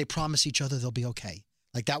course, they promise each other they'll be okay.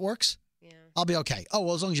 Like, that works? Yeah. I'll be okay. Oh,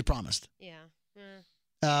 well, as long as you promised.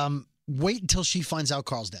 Yeah. Wait until she finds out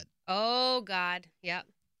Carl's dead. Oh, God. Yep.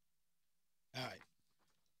 All right.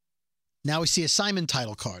 Now we see a Simon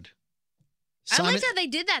title card. I liked how they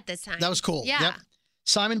did that this time. That was cool. Yeah. Yep.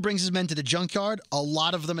 Simon brings his men to the junkyard. A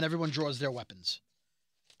lot of them, and everyone draws their weapons.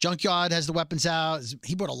 Junkyard has the weapons out.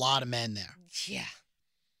 He brought a lot of men there. Yeah.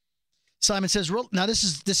 Simon says, now this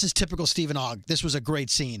is typical Stephen Ogg. This was a great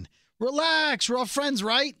scene. Relax, we're all friends,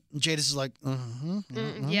 right? And Jadis is like,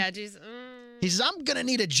 Yeah, geez. He says, I'm going to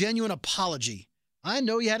need a genuine apology. I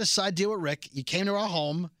know you had a side deal with Rick. You came to our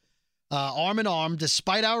home, arm in arm,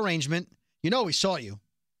 despite our arrangement. You know we saw you.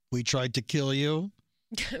 We tried to kill you.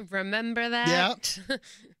 Remember that? Yeah.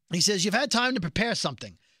 He says, you've had time to prepare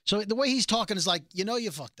something. So the way he's talking is like, you know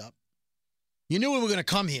you fucked up. You knew we were going to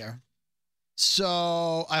come here.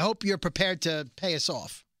 So I hope you're prepared to pay us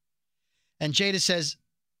off. And Jadis says,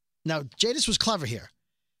 now Jadis was clever here.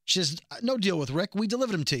 She says, no deal with Rick. We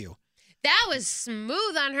delivered him to you. That was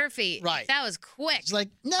smooth on her feet. Right. That was quick. It's like,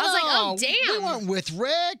 no, I was like, oh, damn. We weren't with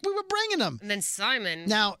Rick. We were bringing him. And then Simon.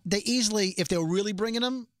 Now, they easily, if they were really bringing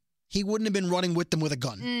him, he wouldn't have been running with them with a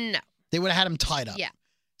gun. No. They would have had him tied up. Yeah.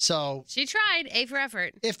 So. She tried. A for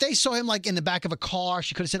effort. If they saw him like in the back of a car,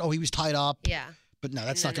 she could have said, oh, he was tied up. Yeah. But no,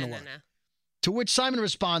 that's not going to work. No. To which Simon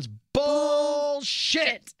responds,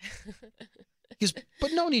 bullshit. He goes,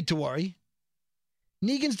 but no need to worry.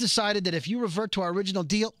 Negan's decided that if you revert to our original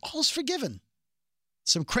deal, all's forgiven.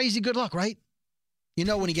 Some crazy good luck, right? You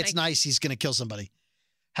know when he gets nice, he's going to kill somebody.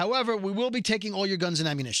 However, we will be taking all your guns and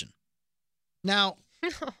ammunition. Now,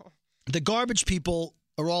 the garbage people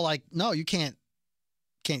are all like, no, you can't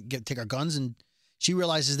take our guns. And she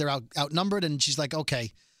realizes they're outnumbered, and she's like,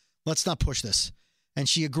 okay, let's not push this. And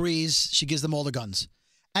she agrees. She gives them all the guns.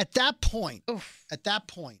 At that point,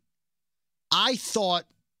 I thought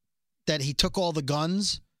that he took all the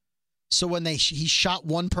guns, so when he shot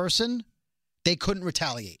one person, they couldn't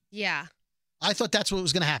retaliate. Yeah. I thought that's what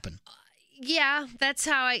was going to happen. Yeah, that's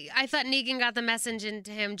how I thought Negan got the message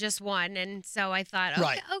into him, just one, and so I thought,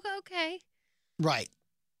 okay. Right.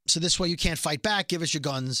 So this way you can't fight back, give us your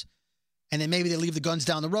guns, and then maybe they leave the guns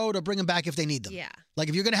down the road or bring them back if they need them. Yeah. Like,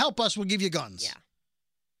 if you're going to help us, we'll give you guns. Yeah.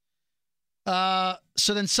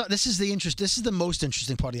 This is the most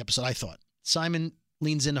interesting part of the episode, I thought. Simon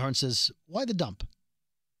leans into her and says, why the dump?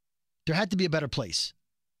 There had to be a better place.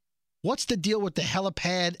 What's the deal with the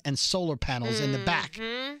helipad and solar panels in the back?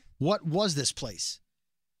 What was this place?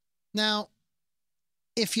 Now,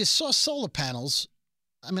 if you saw solar panels,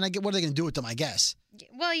 I mean, what are they going to do with them, I guess?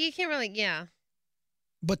 Well, you can't really, yeah.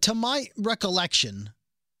 But to my recollection,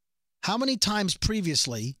 how many times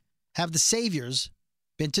previously have the Saviors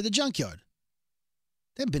been to the junkyard?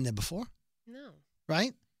 They haven't been there before. No.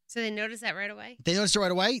 Right? So they noticed that right away? They noticed it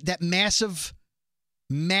right away? That massive,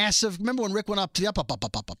 remember when Rick went up to the up?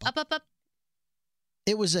 Up.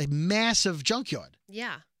 It was a massive junkyard.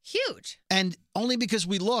 Yeah. Huge. And only because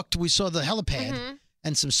we looked, we saw the helipad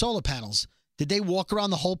and some solar panels. Did they walk around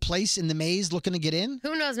the whole place in the maze looking to get in?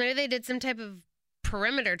 Who knows? Maybe they did some type of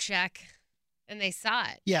perimeter check and they saw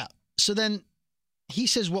it. Yeah. So then he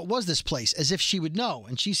says, what was this place? As if she would know.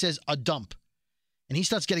 And she says, a dump. And he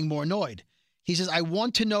starts getting more annoyed. He says, I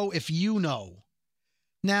want to know if you know.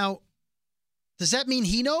 Now, does that mean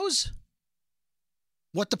he knows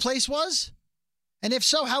what the place was? And if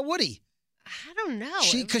so, how would he? I don't know.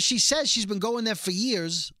 Because she says she's been going there for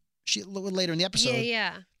years. A little later in the episode.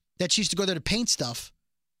 Yeah. That she used to go there to paint stuff.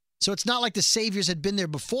 So it's not like the Saviors had been there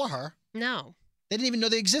before her. No. They didn't even know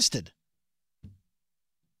they existed.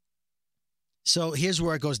 So here's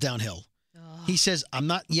where it goes downhill. Oh. He says, I'm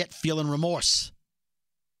not yet feeling remorse.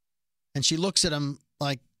 And she looks at him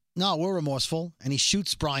like, no, we're remorseful. And he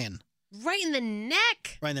shoots Brian. Right in the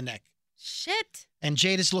neck. Right in the neck. Shit. And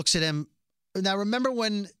Jadis looks at him. Now, remember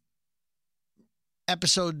when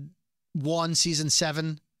episode 1, season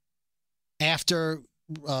 7, after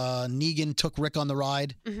Negan took Rick on the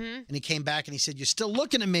ride, and he came back and he said, you're still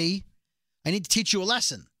looking at me. I need to teach you a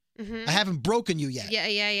lesson. I haven't broken you yet.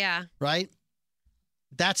 Yeah. Right?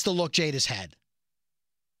 That's the look Jadis had.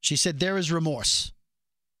 She said, there is remorse.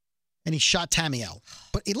 And he shot Tamiel.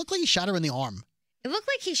 But it looked like he shot her in the arm. It looked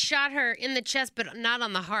like he shot her in the chest, but not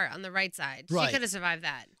on the heart, on the right side. Right. She could have survived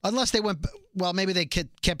that. Unless they went, well, maybe they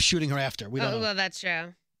kept shooting her after. We don't know. Well, that's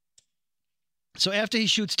true. So after he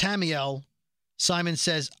shoots Tamiel, Simon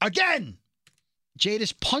says, again!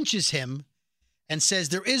 Jadis punches him and says,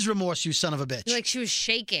 there is remorse, you son of a bitch. Like she was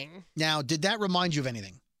shaking. Now, did that remind you of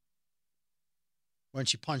anything? When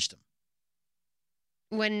she punched him?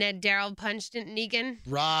 When Ned Darrell punched Negan?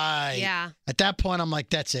 Right. Yeah. At that point, I'm like,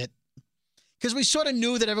 that's it. Because we sort of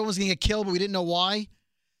knew that everyone was going to get killed, but we didn't know why.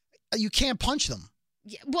 You can't punch them.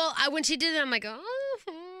 Yeah, well, when she did it, I'm like, oh.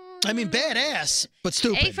 I mean, badass, but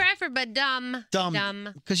stupid. A for effort, but dumb. Dumb.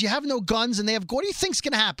 Because you have no guns, and they have. What do you think's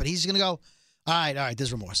going to happen? He's going to go, all right,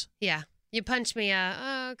 there's remorse. Yeah. You punched me.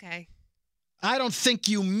 Okay. I don't think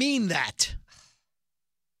you mean that.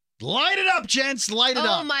 Light it up, gents. Light it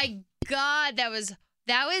up. Oh, my God. That was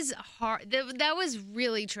hard. That was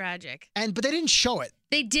really tragic. But they didn't show it.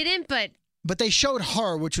 They didn't, but they showed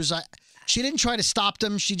her, which was she didn't try to stop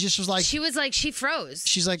them. She just was like she froze.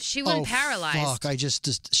 She's like she went paralyzed. Fuck!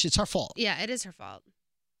 It's her fault. Yeah, it is her fault.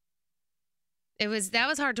 That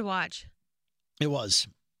was hard to watch. It was.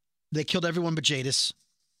 They killed everyone but Jadis.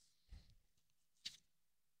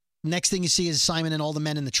 Next thing you see is Simon and all the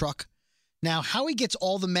men in the truck. Now, how he gets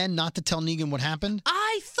all the men not to tell Negan what happened?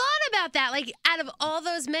 I thought about that. Like, out of all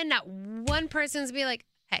those men, not one person's be like,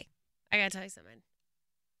 hey, I gotta tell you something.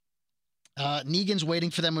 Negan's waiting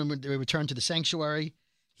for them when they return to the sanctuary.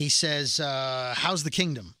 He says, how's the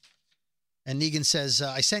kingdom? And Negan says,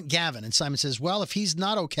 I sent Gavin. And Simon says, well, if he's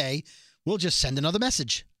not okay, we'll just send another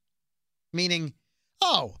message. Meaning,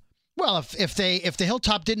 oh, well, if the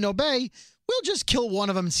Hilltop didn't obey, we'll just kill one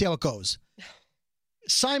of them and see how it goes.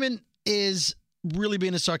 Simon is really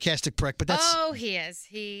being a sarcastic prick, but that's... Oh, he is.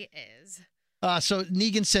 He is. So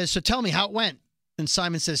Negan says, so tell me how it went. And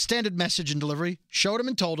Simon says, standard message and delivery. Showed him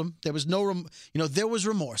and told him. There was there was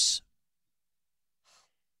remorse.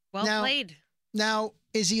 Well played. Now,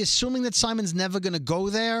 is he assuming that Simon's never going to go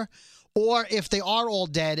there? Or if they are all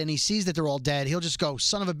dead and he sees that they're all dead, he'll just go,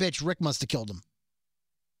 son of a bitch, Rick must have killed him.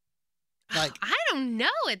 Like, I don't know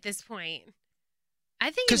at this point.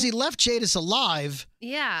 I think because he left Jadis alive.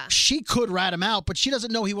 Yeah. She could rat him out, but she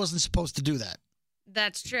doesn't know he wasn't supposed to do that.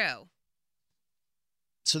 That's true.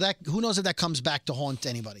 So that who knows if that comes back to haunt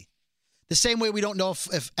anybody. The same way we don't know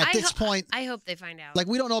if at this point. I hope they find out. Like,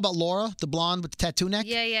 we don't know about Laura, the blonde with the tattoo neck.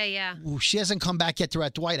 Yeah. She hasn't come back yet to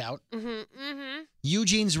rat Dwight out. Mm-hmm.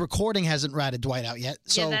 Eugene's recording hasn't ratted Dwight out yet.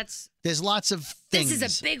 So there's lots of things. This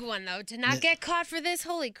is a big one, though. To not get caught for this,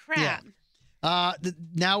 holy crap. Yeah.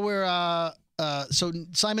 Now we're... so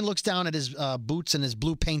Simon looks down at his boots and his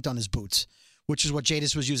blue paint on his boots, which is what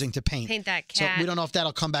Jadis was using to paint. Paint that cat. So we don't know if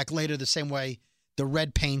that'll come back later the same way the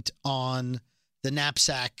red paint on the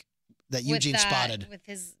knapsack that Eugene spotted. With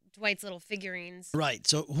his Dwight's little figurines. Right.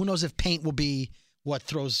 So who knows if paint will be what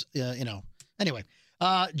throws, Anyway,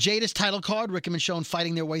 Jadis title card, Rick and Michonne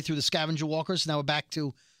fighting their way through the scavenger walkers. Now we're back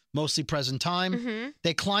to mostly present time. Mm-hmm.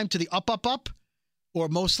 They climb to the up, or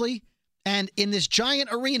mostly. And in this giant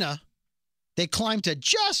arena, they climb to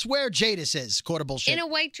just where Jadis is. Quarter bullshit. In a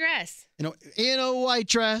white dress. In a white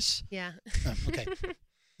dress. Yeah. Okay.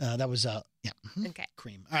 That was, Okay.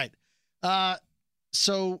 Cream. All right.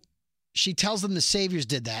 So she tells them the Saviors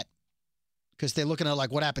did that because they're looking at her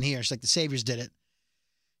like, what happened here? She's like, the Saviors did it.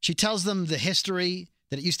 She tells them the history,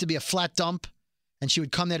 that it used to be a flat dump and she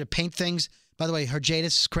would come there to paint things. By the way, her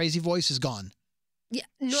Jadis crazy voice is gone. Yeah.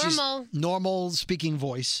 Normal. She's normal speaking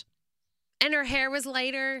voice. And her hair was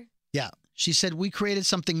lighter. Yeah. She said, we created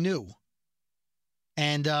something new.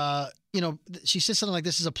 And, she says something like,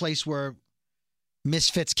 this is a place where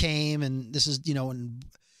misfits came and this is, and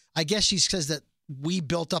I guess she says that we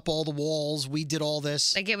built up all the walls. We did all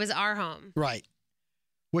this. Like it was our home. Right.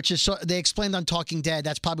 Which is, they explained on Talking Dead.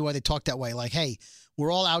 That's probably why they talk that way. Like, hey,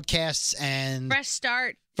 we're all outcasts and... Fresh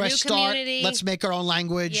start. Fresh new start. Community. Let's make our own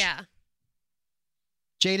language. Yeah.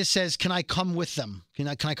 Jada says, can I come with them? Can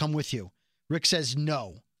I come with you? Rick says,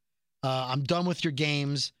 no. I'm done with your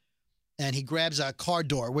games. And he grabs a car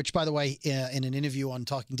door, which, by the way, in an interview on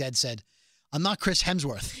Talking Dead said, I'm not Chris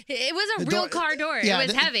Hemsworth. It was a real car door. Yeah, it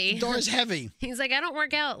was heavy. The door is heavy. He's like, I don't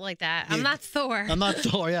work out like that. I'm not Thor. I'm not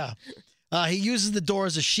Thor, yeah. He uses the door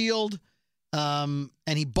as a shield, and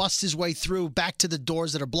he busts his way through back to the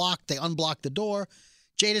doors that are blocked. They unblock the door.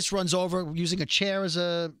 Jadis runs over using a chair as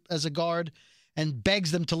a guard and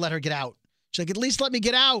begs them to let her get out. She's like, at least let me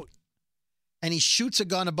get out. And he shoots a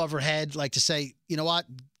gun above her head, like to say, you know what,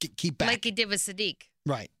 keep back. Like he did with Sadiq.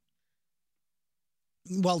 Right.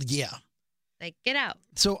 Well, yeah. Like, get out.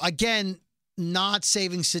 So, again, not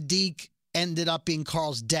saving Sadiq ended up being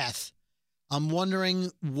Carl's death. I'm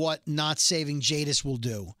wondering what not saving Jadis will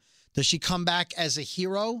do. Does she come back as a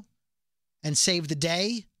hero and save the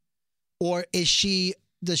day? Or does she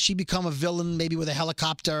become a villain maybe with a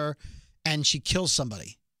helicopter and she kills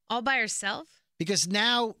somebody? All by herself? Because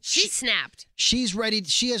now she snapped. She's ready.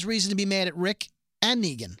 She has reason to be mad at Rick and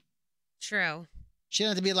Negan. True. She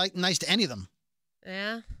doesn't have to be nice to any of them.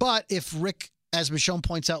 Yeah. But if Rick, as Michonne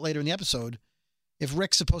points out later in the episode, if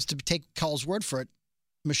Rick's supposed to take Carl's word for it,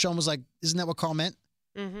 Michonne was like, isn't that what Carl meant?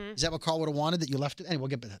 Mm-hmm. Is that what Carl would have wanted, that you left it? Anyway, we'll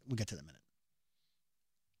get to that in a minute.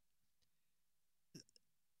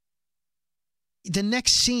 The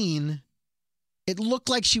next scene, it looked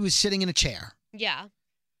like she was sitting in a chair. Yeah.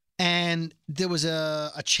 And there was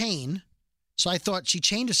a chain. So I thought she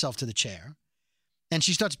chained herself to the chair. And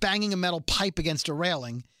she starts banging a metal pipe against a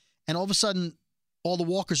railing. And all of a sudden, all the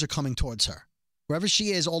walkers are coming towards her. Wherever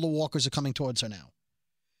she is, all the walkers are coming towards her now.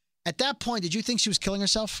 At that point, did you think she was killing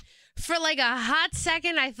herself? For like a hot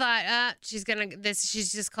second, I thought, she's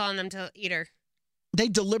just calling them to eat her. They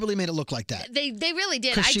deliberately made it look like that. They really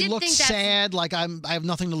did. Because she looked sad, like I have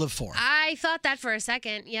nothing to live for. I thought that for a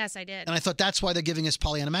second. Yes, I did. And I thought that's why they're giving us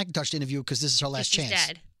Pollyanna McIntosh to interview, because this is her last chance. She's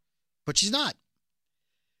dead. But she's not.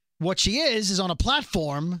 What she is on a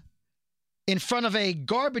platform in front of a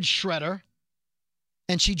garbage shredder,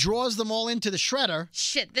 and she draws them all into the shredder.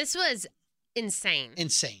 Shit, this was insane.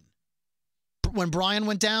 Insane. When Brian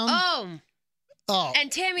went down. Oh.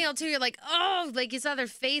 And Tamiel, too, you're like, like you saw their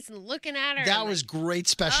face and looking at her. That was great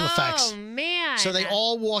special effects. Oh, man. So they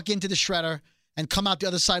all walk into the shredder and come out the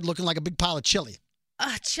other side looking like a big pile of chili.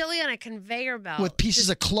 Chili on a conveyor belt. With pieces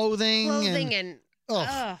of clothing. And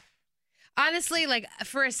honestly, like,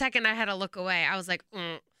 for a second, I had to look away. I was like,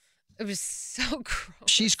 It was so gross.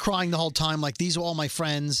 She's crying the whole time, like, these are all my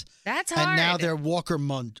friends. That's hard. And now they're Walker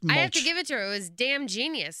mulch. I have to give it to her. It was damn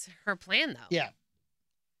genius, her plan, though. Yeah.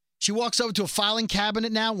 She walks over to a filing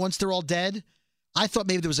cabinet now, once they're all dead. I thought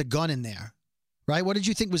maybe there was a gun in there, right? What did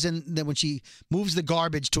you think was in there when she moves the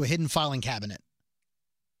garbage to a hidden filing cabinet?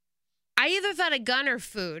 I either thought a gun or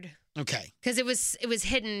food. Okay. Because it was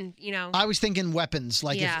hidden, I was thinking weapons.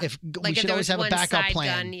 Like, if we should always have a backup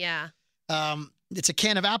plan. Gun, yeah. It's a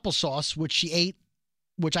can of applesauce, which she ate,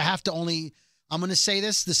 which I'm going to say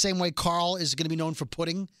this the same way Carl is going to be known for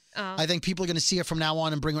pudding. Oh. I think people are going to see her from now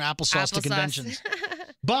on and bring her applesauce to conventions.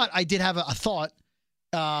 But I did have a thought.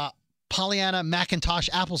 Pollyanna McIntosh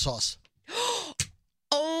applesauce.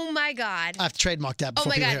 Oh, my God. I have to trademark that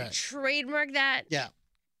before people hear it. Trademark that? Yeah.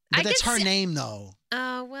 But that's her name, though.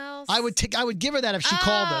 Oh, well. I would give her that if she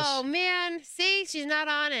called us. Oh, man. See? She's not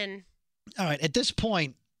on in. All right. At this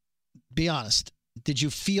point, be honest. Did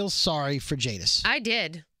you feel sorry for Jadis? I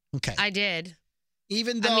did. Okay. I did.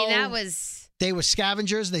 Even though that was... They were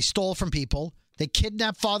scavengers. They stole from people. They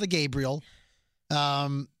kidnapped Father Gabriel,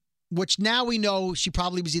 which now we know she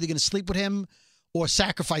probably was either going to sleep with him or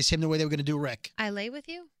sacrifice him the way they were going to do Rick. I lay with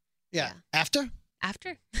you? Yeah. After?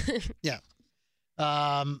 After. Yeah.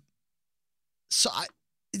 But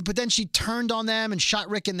then she turned on them and shot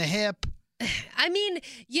Rick in the hip. I mean,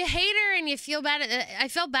 you hate her and you feel bad. I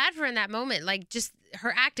felt bad for her in that moment. Like, just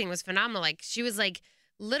her acting was phenomenal. Like, she was like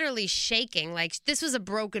literally shaking. Like, this was a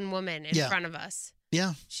broken woman in front of us.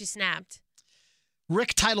 Yeah. She snapped.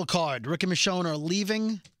 Rick title card. Rick and Michonne are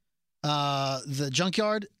leaving the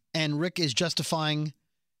junkyard, and Rick is justifying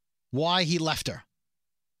why he left her.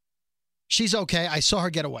 She's okay. I saw her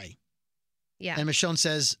get away. Yeah. And Michonne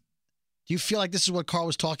says, do you feel like this is what Carl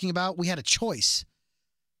was talking about? We had a choice.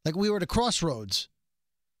 Like, we were at a crossroads.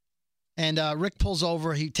 And Rick pulls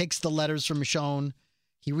over. He takes the letters from Michonne.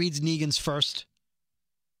 He reads Negan's first.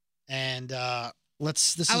 And I want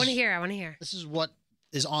to hear. This is what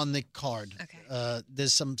is on the card. Okay.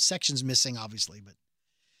 There's some sections missing, obviously. But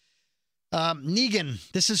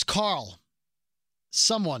Negan, this is Carl.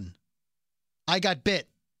 Someone. I got bit.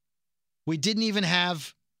 We didn't even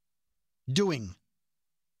have doing.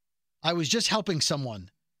 I was just helping someone.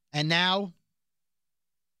 And now...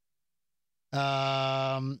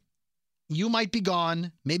 you might be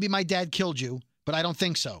gone. Maybe my dad killed you, but I don't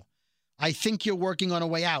think so. I think you're working on a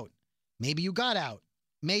way out. Maybe you got out.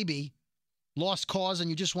 Maybe. Lost cause and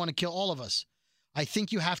you just want to kill all of us. I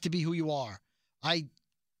think you have to be who you are.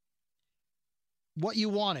 What you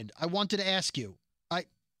wanted. I wanted to ask you.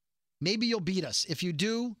 Maybe you'll beat us. If you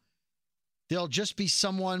do, there'll just be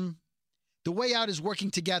someone. The way out is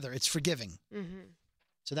working together. It's forgiving. Mm-hmm.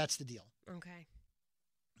 So that's the deal. Okay.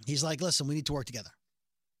 He's like, listen, we need to work together.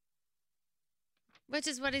 Which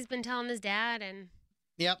is what he's been telling his dad. And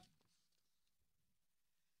Yep.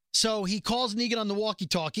 So he calls Negan on the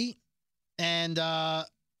walkie-talkie, and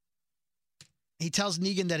he tells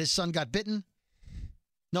Negan that his son got bitten,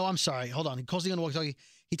 No, I'm sorry. Hold on. He calls Negan on the walkie-talkie.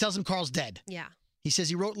 He tells him Carl's dead. Yeah. He says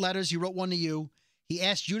he wrote letters. He wrote one to you. He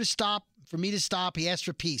asked you to stop, for me to stop. He asked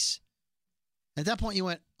for peace. At that point, you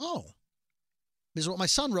went, oh, this is what my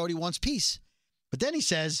son wrote. He wants peace. But then he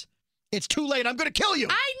says, it's too late. I'm going to kill you. I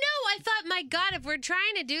know. I thought, my God, if we're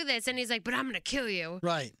trying to do this, and he's like, but I'm going to kill you.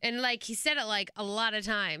 Right. And like he said it like a lot of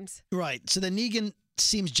times. Right. So then Negan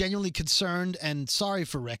seems genuinely concerned and sorry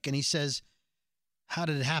for Rick. And he says, how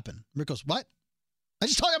did it happen? Rick goes, what? I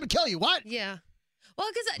just told you I'm going to kill you. What? Yeah. Well,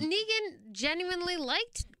 because Negan genuinely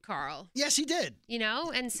liked Carl. Yes, he did. You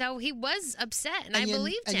know, and so he was upset, and I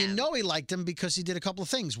believed him. And you know he liked him because he did a couple of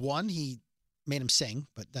things. One, he made him sing,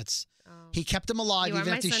 but that's he kept him alive You even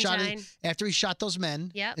are my after he shot those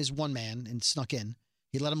men. Yep. His one man and snuck in.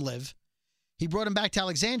 He let him live. He brought him back to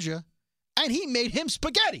Alexandria, and he made him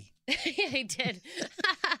spaghetti. Yeah, he did.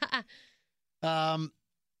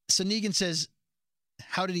 So Negan says,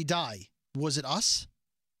 "How did he die? Was it us?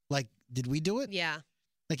 Like, did we do it? Yeah.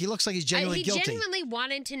 Like he looks like he's genuinely guilty. He genuinely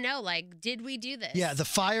wanted to know, like, did we do this? Yeah, the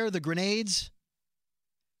fire, the grenades."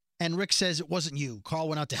 And Rick says it wasn't you. Carl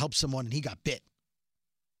went out to help someone and he got bit.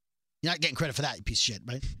 You're not getting credit for that, you piece of shit,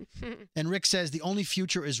 right? And Rick says the only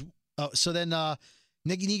future is... so then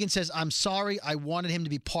Negan says, I'm sorry. I wanted him to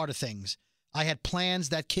be part of things. I had plans.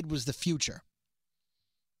 That kid was the future.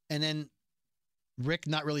 And then Rick,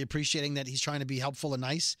 not really appreciating that he's trying to be helpful and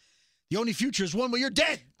nice. The only future is one where you're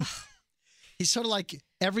dead. He's sort of like,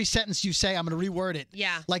 every sentence you say, I'm going to reword it.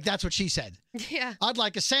 Yeah. Like that's what she said. Yeah. I'd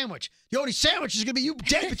like a sandwich. The only sandwich is going to be you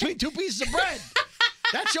dead between two pieces of bread.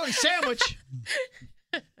 That's the only sandwich.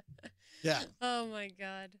 Yeah. Oh, my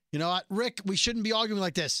God. You know what, Rick, we shouldn't be arguing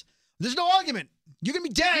like this. There's no argument. You're going to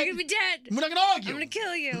be dead. You're going to be dead. We're not going to argue. I'm going to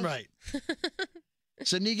kill you. Right.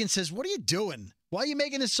 So Negan says, what are you doing? Why are you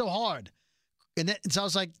making this so hard? And so I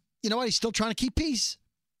was like, you know what? He's still trying to keep peace.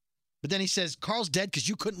 But then he says, Carl's dead because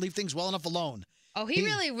you couldn't leave things well enough alone. Oh, he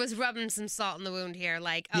really was rubbing some salt in the wound here.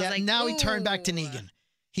 Like, I was like, now he turned back to ooh. Negan.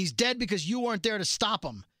 He's dead because you weren't there to stop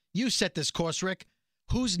him. You set this course, Rick.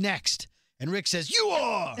 Who's next? And Rick says, you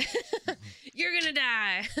are! You're going to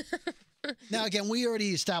die. Now, again, we already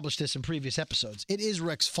established this in previous episodes. It is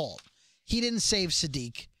Rick's fault. He didn't save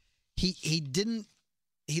Sadiq.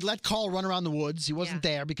 He let Carl run around the woods. He wasn't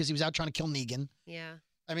there because he was out trying to kill Negan. Yeah.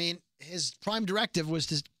 I mean, his prime directive was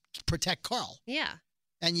to protect Carl. Yeah.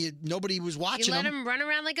 And nobody was watching You let him run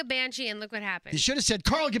around like a banshee, and look what happened. You should have said,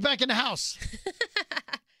 Carl, get back in the house.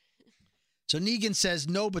 So Negan says,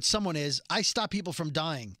 no, but someone is. I stop people from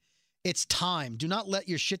dying. It's time. Do not let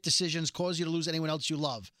your shit decisions cause you to lose anyone else you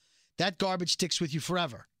love. That garbage sticks with you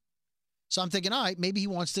forever. So I'm thinking, all right, maybe he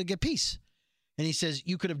wants to get peace. And he says,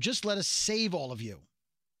 you could have just let us save all of you.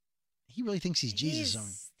 He really thinks he's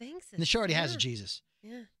Jesus. And the show already has a Jesus.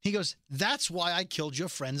 Yeah. He goes, that's why I killed your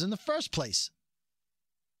friends in the first place.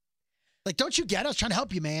 Like, don't you get it? I was trying to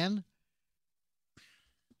help you, man.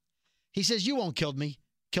 He says, you won't kill me.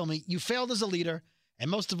 You failed as a leader. And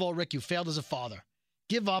most of all, Rick, you failed as a father.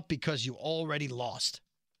 Give up because you already lost.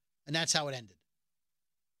 And that's how it ended.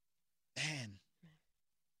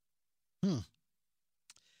 Man.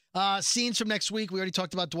 Scenes from next week. We already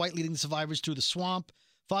talked about Dwight leading the survivors through the swamp.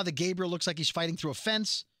 Father Gabriel looks like he's fighting through a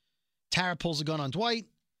fence. Tara pulls a gun on Dwight.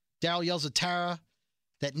 Daryl yells at Tara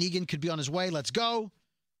that Negan could be on his way. Let's go.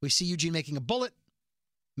 We see Eugene making a bullet.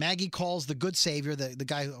 Maggie calls the good savior, the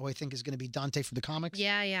guy who I think is going to be Dante from the comics.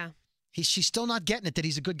 Yeah, yeah. She's still not getting it that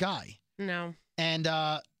he's a good guy. No. And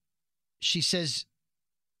she says,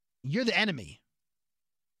 you're the enemy.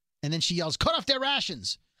 And then she yells, cut off their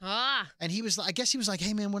rations. Ah. And he was, I guess he was like,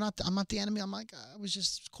 hey, man, I'm not the enemy. I'm like, I was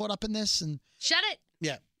just caught up in this. And shut it.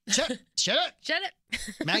 Yeah. Shut it. Shut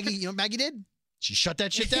it. Maggie, you know what Maggie did? She shut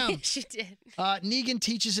that shit down. She did. Negan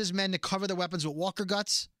teaches his men to cover their weapons with walker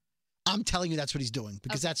guts. I'm telling you that's what he's doing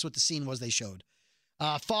because that's what the scene was they showed.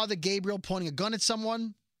 Father Gabriel pointing a gun at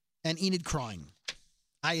someone and Enid crying.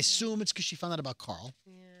 I assume it's because she found out about Carl.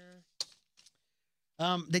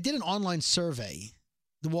 Yeah. They did an online survey,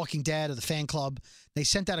 The Walking Dead or the fan club. They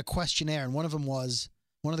sent out a questionnaire, and one of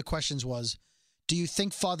the questions was, do you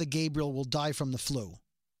think Father Gabriel will die from the flu?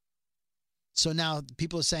 So now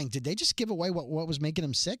people are saying, did they just give away what was making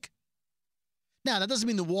him sick? Now, that doesn't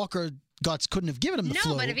mean the walker guts couldn't have given him the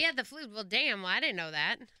flu. No, but if he had the flu, well, damn, well, I didn't know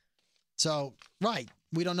that. So, right.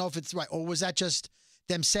 We don't know if it's right. Or was that just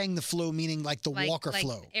them saying the flu, meaning like the walker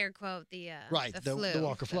flu? Air quote, the the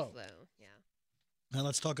walker flu. Yeah. Now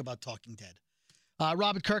let's talk about Talking Dead.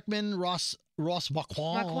 Robert Kirkman, Ross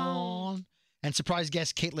Marquand, and surprise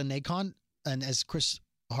guest Caitlin Nacon. And as Chris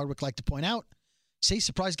Hardwick liked to point out, see,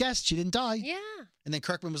 surprise guest, she didn't die. Yeah. And then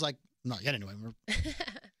Kirkman was like, not yet anyway.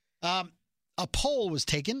 A poll was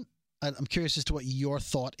taken I'm curious as to what your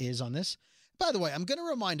thought is on this. By the way, I'm going to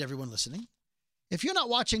remind everyone listening, if you're not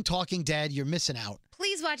watching Talking Dead, you're missing out.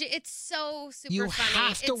 Please watch it. It's so super You funny.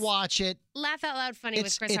 have to watch it. Laugh out loud funny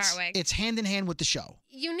with Chris Hardwick. It's hand in hand with the show.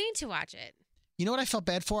 You need to watch it. You know what I felt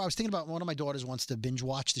bad for? I was thinking about one of my daughters wants to binge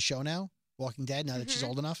watch the show now, Walking Dead, now that she's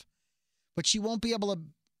old enough. But she won't be able to,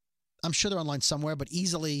 I'm sure they're online somewhere, but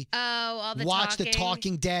easily all the watch talking. The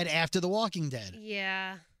Talking Dead after The Walking Dead.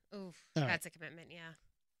 Yeah. Oof. All That's a commitment, yeah.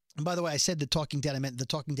 And by the way, I said The Talking Dead. I meant The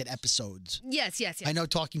Talking Dead episodes. Yes. I know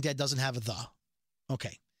Talking Dead doesn't have a the.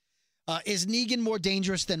 Okay. Is Negan more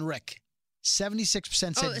dangerous than Rick?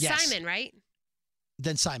 76% said yes. Simon, right?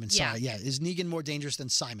 Than Simon, sorry. Yeah. Is Negan more dangerous than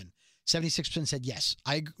Simon? 76% said yes.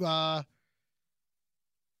 I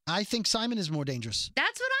think Simon is more dangerous.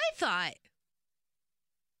 That's what I thought.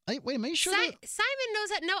 Wait a minute, you sure? Simon knows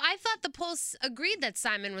that. No, I thought the polls agreed that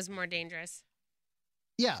Simon was more dangerous.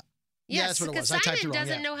 Yeah. Yeah, that's what it was. Because Simon wrong,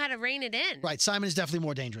 doesn't know how to rein it in. Right, Simon is definitely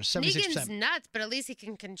more dangerous. 76%. Negan's nuts, but at least he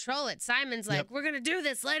can control it. Simon's like, we're going to do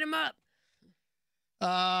this. Light him up.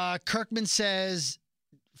 Kirkman says,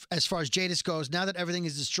 as far as Jadis goes, now that everything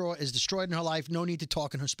is destroyed in her life, no need to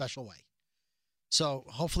talk in her special way. So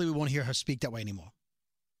hopefully we won't hear her speak that way anymore.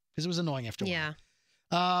 Because it was annoying after a while.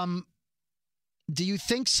 Yeah. Do you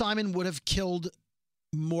think Simon would have killed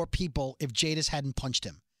more people if Jadis hadn't punched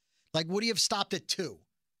him? Like, would he have stopped at 2?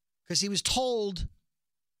 Because he was told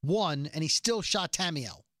 1, and he still shot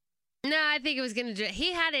Tamiel. No, I think it was going to do it.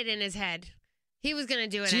 He had it in his head. He was going to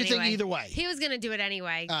do it anyway. So you think either way? He was going to do it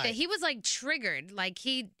anyway. Right. He was like triggered. Like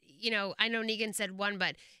I know Negan said 1,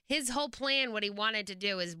 but his whole plan, what he wanted to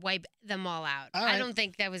do is wipe them all out. I don't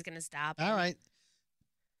think that was going to stop him. All right.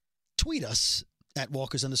 Tweet us at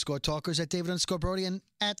Walkers_Talkers, at David_Brody, and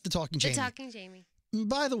at The Talking Jamie. The Talking Jamie.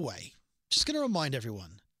 By the way, just going to remind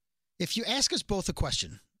everyone, if you ask us both a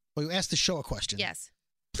question, or you ask the show a question, yes,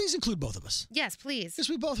 please include both of us. Yes, please. Because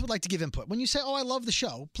we both would like to give input. When you say, oh, I love the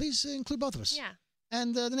show, please include both of us. Yeah.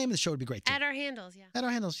 And the name of the show would be great, too. At our handles, yeah. At our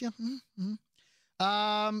handles, yeah.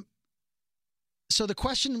 So the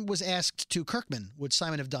question was asked to Kirkman, would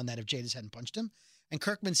Simon have done that if Jadis hadn't punched him? And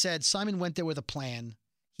Kirkman said Simon went there with a plan.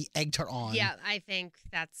 He egged her on. Yeah, I think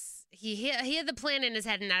that's... He had the plan in his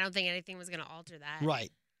head, and I don't think anything was going to alter that.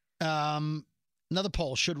 Right. Another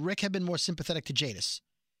poll. Should Rick have been more sympathetic to Jadis?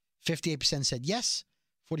 58% said yes.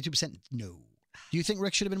 42% no. Do you think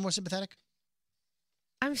Rick should have been more sympathetic?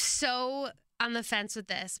 I'm so on the fence with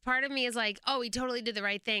this. Part of me is like, oh, he totally did the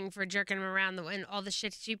right thing for jerking him around and all the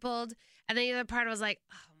shit she pulled. And then the other part was like,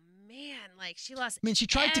 oh, man, like she lost. I mean, she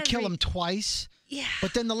tried to kill him twice. Yeah.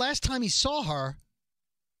 But then the last time he saw her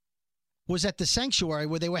was at the sanctuary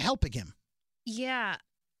where they were helping him. Yeah.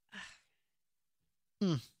 I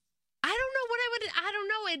don't know what I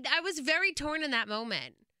don't know. I was very torn in that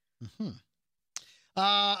moment. Mm-hmm.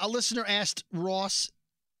 A listener asked Ross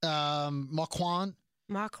Marquand.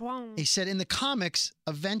 He said, in the comics,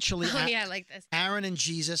 eventually I like this. Aaron and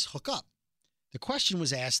Jesus hook up. The question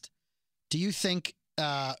was asked, do you think,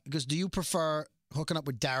 because do you prefer hooking up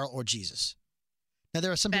with Daryl or Jesus? Now,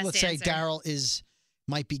 there are some people that say Daryl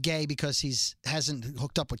might be gay because he hasn't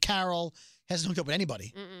hooked up with Carol, hasn't hooked up with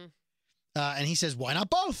anybody. And he says, why not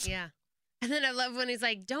both? Yeah. And then I love when he's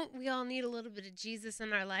like, don't we all need a little bit of Jesus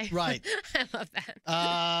in our life? Right. I love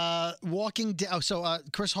that. Walking Dead. So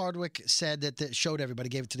Chris Hardwick said that showed everybody,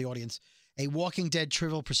 gave it to the audience, a Walking Dead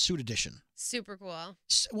Trivial Pursuit edition. Super cool.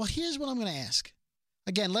 So, well, here's what I'm going to ask.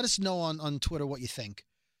 Again, let us know on Twitter what you think.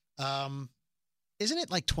 Isn't it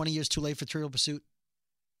like 20 years too late for Trivial Pursuit?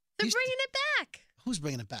 They're bringing it back. Who's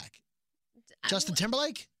bringing it back? Justin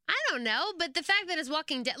Timberlake? I don't know, but the fact that it's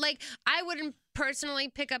Walking Dead, like, I wouldn't personally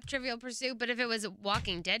pick up Trivial Pursuit, but if it was a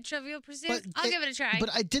Walking Dead Trivial Pursuit, I'll give it a try. But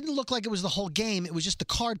it didn't look like it was the whole game. It was just the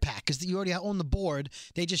card pack, because you already own the board.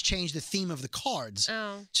 They just changed the theme of the cards.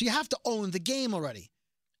 Oh. So you have to own the game already.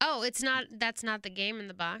 Oh, that's not the game in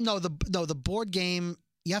the box? No, the board game,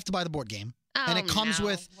 you have to buy the board game. Oh, and it comes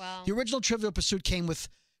with, the original Trivial Pursuit came with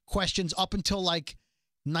questions up until like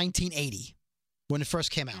 1980 when it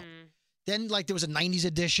first came out. Then, like, there was a 90s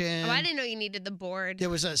edition. Oh, I didn't know you needed the board. There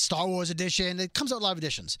was a Star Wars edition. It comes out a lot of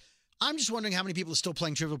editions. I'm just wondering how many people are still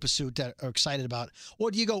playing Trivial Pursuit that are excited about it.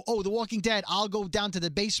 Or do you go, oh, The Walking Dead, I'll go down to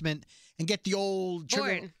the basement and get the old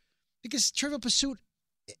Trivial. Because Trivial Pursuit,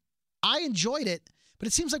 I enjoyed it, but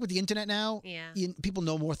it seems like with the internet now, people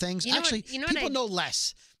know more things. Actually, people know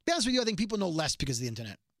less. To be honest with you, I think people know less because of the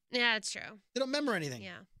internet. Yeah, that's true. They don't remember anything.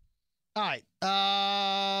 Yeah. All right.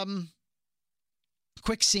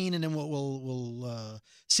 Quick scene, and then we'll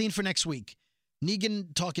scene for next week.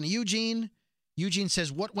 Negan talking to Eugene. Eugene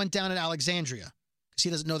says, what went down at Alexandria? Because he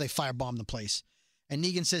doesn't know they firebombed the place. And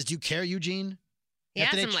Negan says, do you care, Eugene? He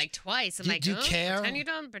asked him like twice. I'm like, do you care? Pretend you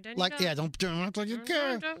don't. Pretend you Like, don't. yeah, don't act like you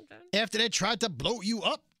care. Don't. After they tried to blow you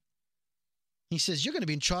up, he says, you're going to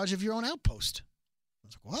be in charge of your own outpost. I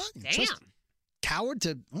was like, what? Damn. Coward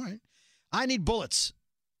to, all right. I need bullets.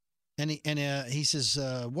 And he says,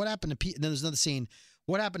 what happened to people? Then there's another scene.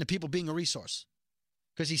 What happened to people being a resource?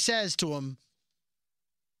 Because he says to him,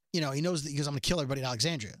 he knows that he goes, I'm going to kill everybody in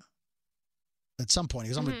Alexandria. At some point,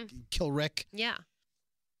 he goes, I'm going to kill Rick. Yeah.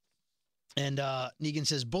 And Negan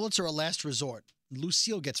says, bullets are a last resort.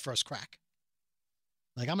 Lucille gets first crack.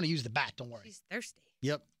 Like, I'm going to use the bat. Don't worry. He's thirsty.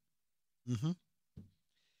 Yep.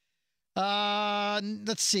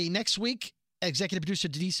 Let's see. Next week, executive producer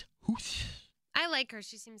Denise Huth. I like her.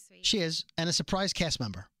 She seems sweet. She is. And a surprise cast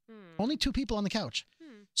member. Only 2 people on the couch.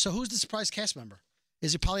 So who's the surprise cast member?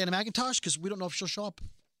 Is it Pollyanna McIntosh? Because we don't know if she'll show up.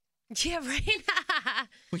 Yeah, right.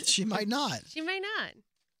 She might not. She might not.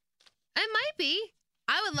 It might be.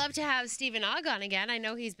 I would love to have Stephen Ogg on again. I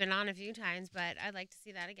know he's been on a few times, but I'd like to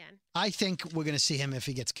see that again. I think we're going to see him if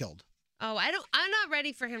he gets killed. Oh, I'm not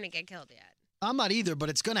ready for him to get killed yet. I'm not either, but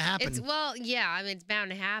it's going to happen. It's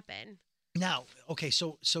bound to happen. Now, okay,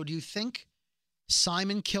 so do you think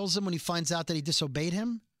Simon kills him when he finds out that he disobeyed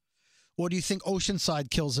him? Or do you think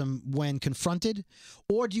Oceanside kills him when confronted?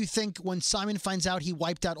 Or do you think when Simon finds out he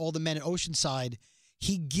wiped out all the men at Oceanside,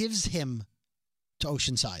 he gives him to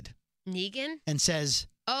Oceanside? Negan? And says...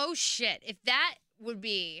 Oh, shit. If that would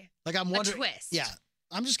be like I'm wondering, a twist. Yeah.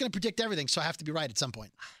 I'm just going to predict everything, so I have to be right at some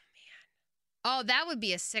point. Oh, man. Oh, that would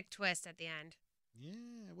be a sick twist at the end. Yeah,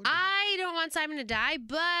 it would be. I don't want Simon to die,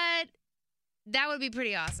 but that would be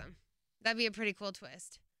pretty awesome. That'd be a pretty cool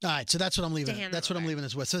twist. All right, so that's what I'm leaving. That's what I'm leaving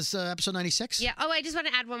this with. So it's episode 96? Yeah. Oh, I just want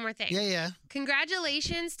to add one more thing. Yeah.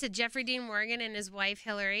 Congratulations to Jeffrey Dean Morgan and his wife,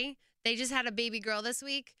 Hillary. They just had a baby girl this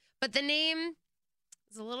week, but the name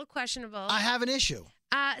is a little questionable. I have an issue.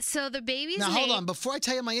 So the baby's now, name... hold on. Before I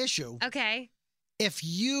tell you my issue... Okay. If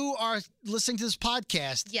you are listening to this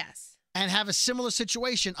podcast... Yes. ...and have a similar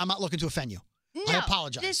situation, I'm not looking to offend you. No, I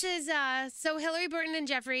apologize. This is... So Hillary Burton and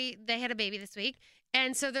Jeffrey, they had a baby this week.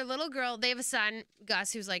 And so their little girl, they have a son,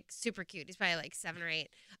 Gus, who's like super cute. He's probably like 7 or 8.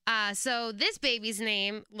 So this baby's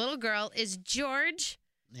name, little girl, is George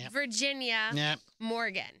Virginia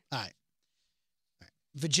Morgan. All right.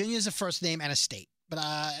 Virginia is a first name and a state. But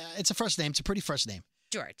it's a first name. It's a pretty first name.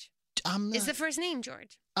 George. Is the first name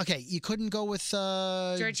George? Okay. You couldn't go with...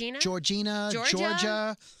 Georgina,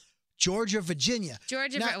 Georgia, Virginia.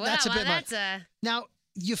 Georgia. Now, that's a... Now,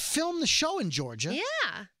 you filmed the show in Georgia. Yeah.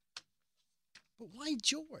 But why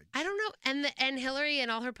George? I don't know. And Hillary and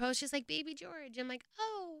all her posts, she's like, baby George. I'm like,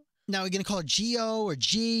 oh. Now, are you going to call it G-O or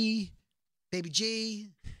G? Baby G?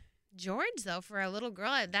 George, though, for a little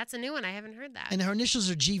girl, that's a new one. I haven't heard that. And her initials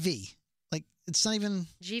are GV. Like, it's not even...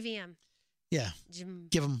 GVM. Yeah.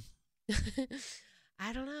 Give them.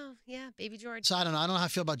 I don't know. Yeah, baby George. So I don't know. I don't know how I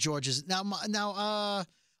feel about George's. Now,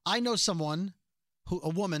 I know someone, a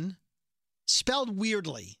woman, spelled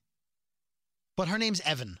weirdly, but her name's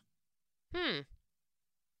Evan.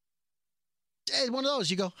 One of those,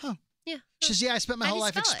 you go, huh. Yeah. She says, I spent my whole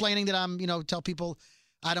life explaining that I'm, tell people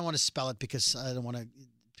I don't want to spell it because I don't want to,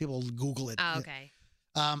 people Google it. Oh, okay.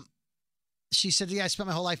 She said, I spent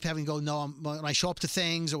my whole life having to go, no, when I show up to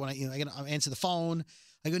things or when I answer the phone,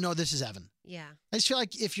 I go, no, this is Evan. Yeah. I just feel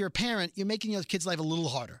like if you're a parent, you're making your kid's life a little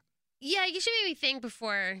harder. Yeah, you should maybe think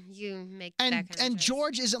before you make that kind of And choice.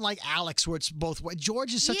 George isn't like Alex, where it's both ways.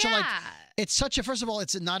 George is such a first of all,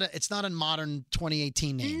 it's not a modern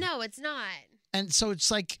 2018 name. No, it's not. And so it's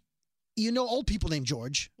like, old people named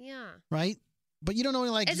George. Yeah. Right? But you don't know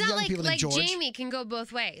any young people named George. Jamie can go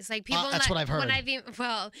both ways. Like people. That's what I've heard. When I email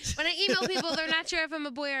people, they're not sure if I'm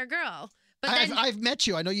a boy or a girl. But I've met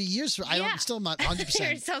you. I know you years. I'm still not 100%.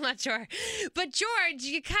 You're still not sure. But George,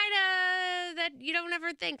 you kind of you don't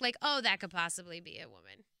ever think like, oh, that could possibly be a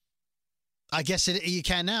woman. I guess you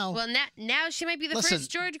can now. Well, now she might be the first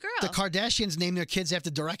George girl. The Kardashians name their kids after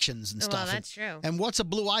directions and stuff. Well, that's true. And what's a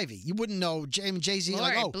Blue Ivy? You wouldn't know. Jay-Z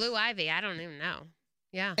Blue Ivy. I don't even know.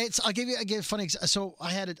 Yeah. I'll give you a funny example. So I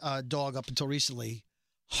had a dog up until recently.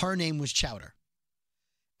 Her name was Chowder.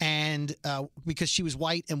 And because she was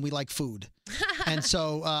white and we like food. And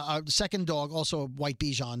so our second dog, also a white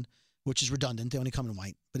Bichon, which is redundant. They only come in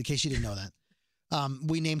white. But in case you didn't know that,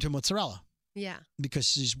 we named her Mozzarella. Yeah. Because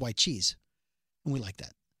she's white cheese. And we like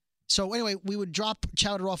that. So anyway, we would drop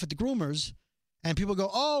Chowder off at the groomers. And people go,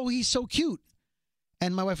 oh, he's so cute.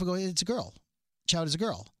 And my wife would go, it's a girl. Chowder's a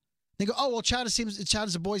girl. They go, oh, well, Chowder's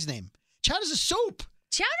a boy's name. Chowder's a soup.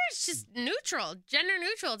 Chowder's just neutral, gender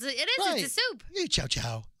neutral. It is. Right. It's a soup. Hey, Chow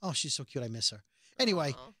Chow. Oh, she's so cute. I miss her.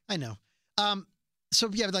 Anyway, I know. So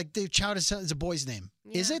yeah, like the Chowder is a boy's name.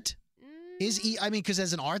 Yeah. Is it? I mean, because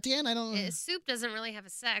there's an R at the end? I don't know. Soup doesn't really have a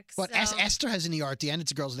sex. But so. Esther has an ER at the end.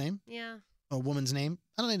 It's a girl's name. Yeah. A woman's name.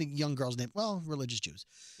 I don't know any young girl's name. Well, religious Jews.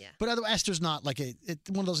 Yeah. But Esther's not like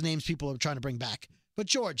one of those names people are trying to bring back. But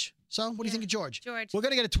George. So what do you think of George? George. We're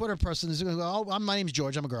going to get a Twitter person who's going to go, oh, my name's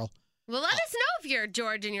George. I'm a girl. Well, let us know if you're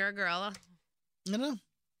George and you're a girl. I don't know.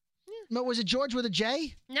 Yeah. But was it George with a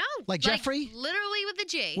J? No. Like Jeffrey? Literally with a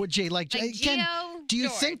J. With J. Like Ken, Geo, do you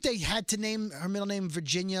George. think they had to name her middle name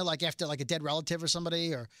Virginia, like after like a dead relative or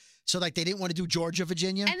somebody? Or so like they didn't want to do Georgia,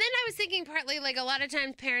 Virginia? And then I was thinking partly like a lot of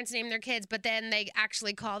times parents name their kids, but then they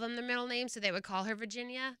actually call them their middle name, so they would call her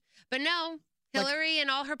Virginia. But no, Hillary and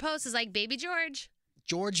all her posts is like Baby George.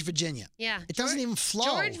 George, Virginia. Yeah. It doesn't even flow.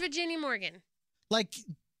 George Virginia Morgan. Like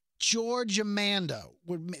George Amanda.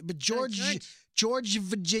 But George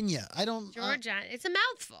Virginia. I don't. Georgia. It's a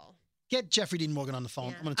mouthful. Get Jeffrey Dean Morgan on the phone.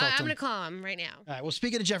 Yeah. I'm going to talk to him. I'm going to call him right now. All right. Well,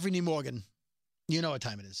 speaking of Jeffrey Dean Morgan, you know what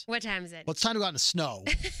time it is. What time is it? Well, it's time to go out in the snow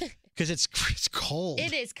because it's cold.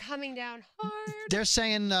 It is coming down hard. They're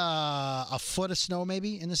saying a foot of snow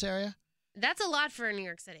maybe in this area. That's a lot for New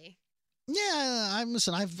York City. Yeah,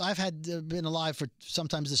 I've had been alive for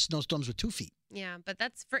sometimes the snowstorms were 2 feet. Yeah, but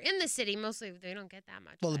that's for in the city. Mostly they don't get that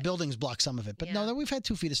much. Well, the buildings block some of it, but no, we've had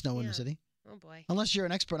 2 feet of snow in the city. Oh boy. Unless you're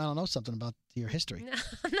an expert, I don't know something about your history. No,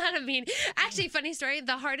 I'm not a mean. Actually, funny story.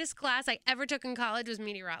 The hardest class I ever took in college was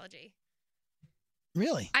meteorology.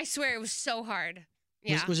 Really? I swear it was so hard.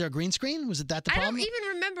 Yeah. Was there a green screen? Was it that the problem? I don't even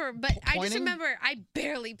remember, but I just remember I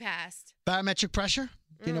barely passed. Barometric pressure?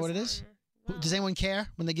 Do you know what it is? Well, does anyone care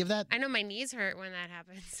when they give that? I know my knees hurt when that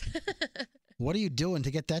happens. What are you doing to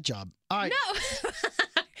get that job? All right. No.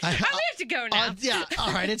 I'm going to have to go now. Yeah.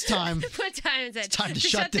 All right. It's time. What time is it? It's time to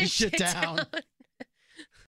shut this shit down.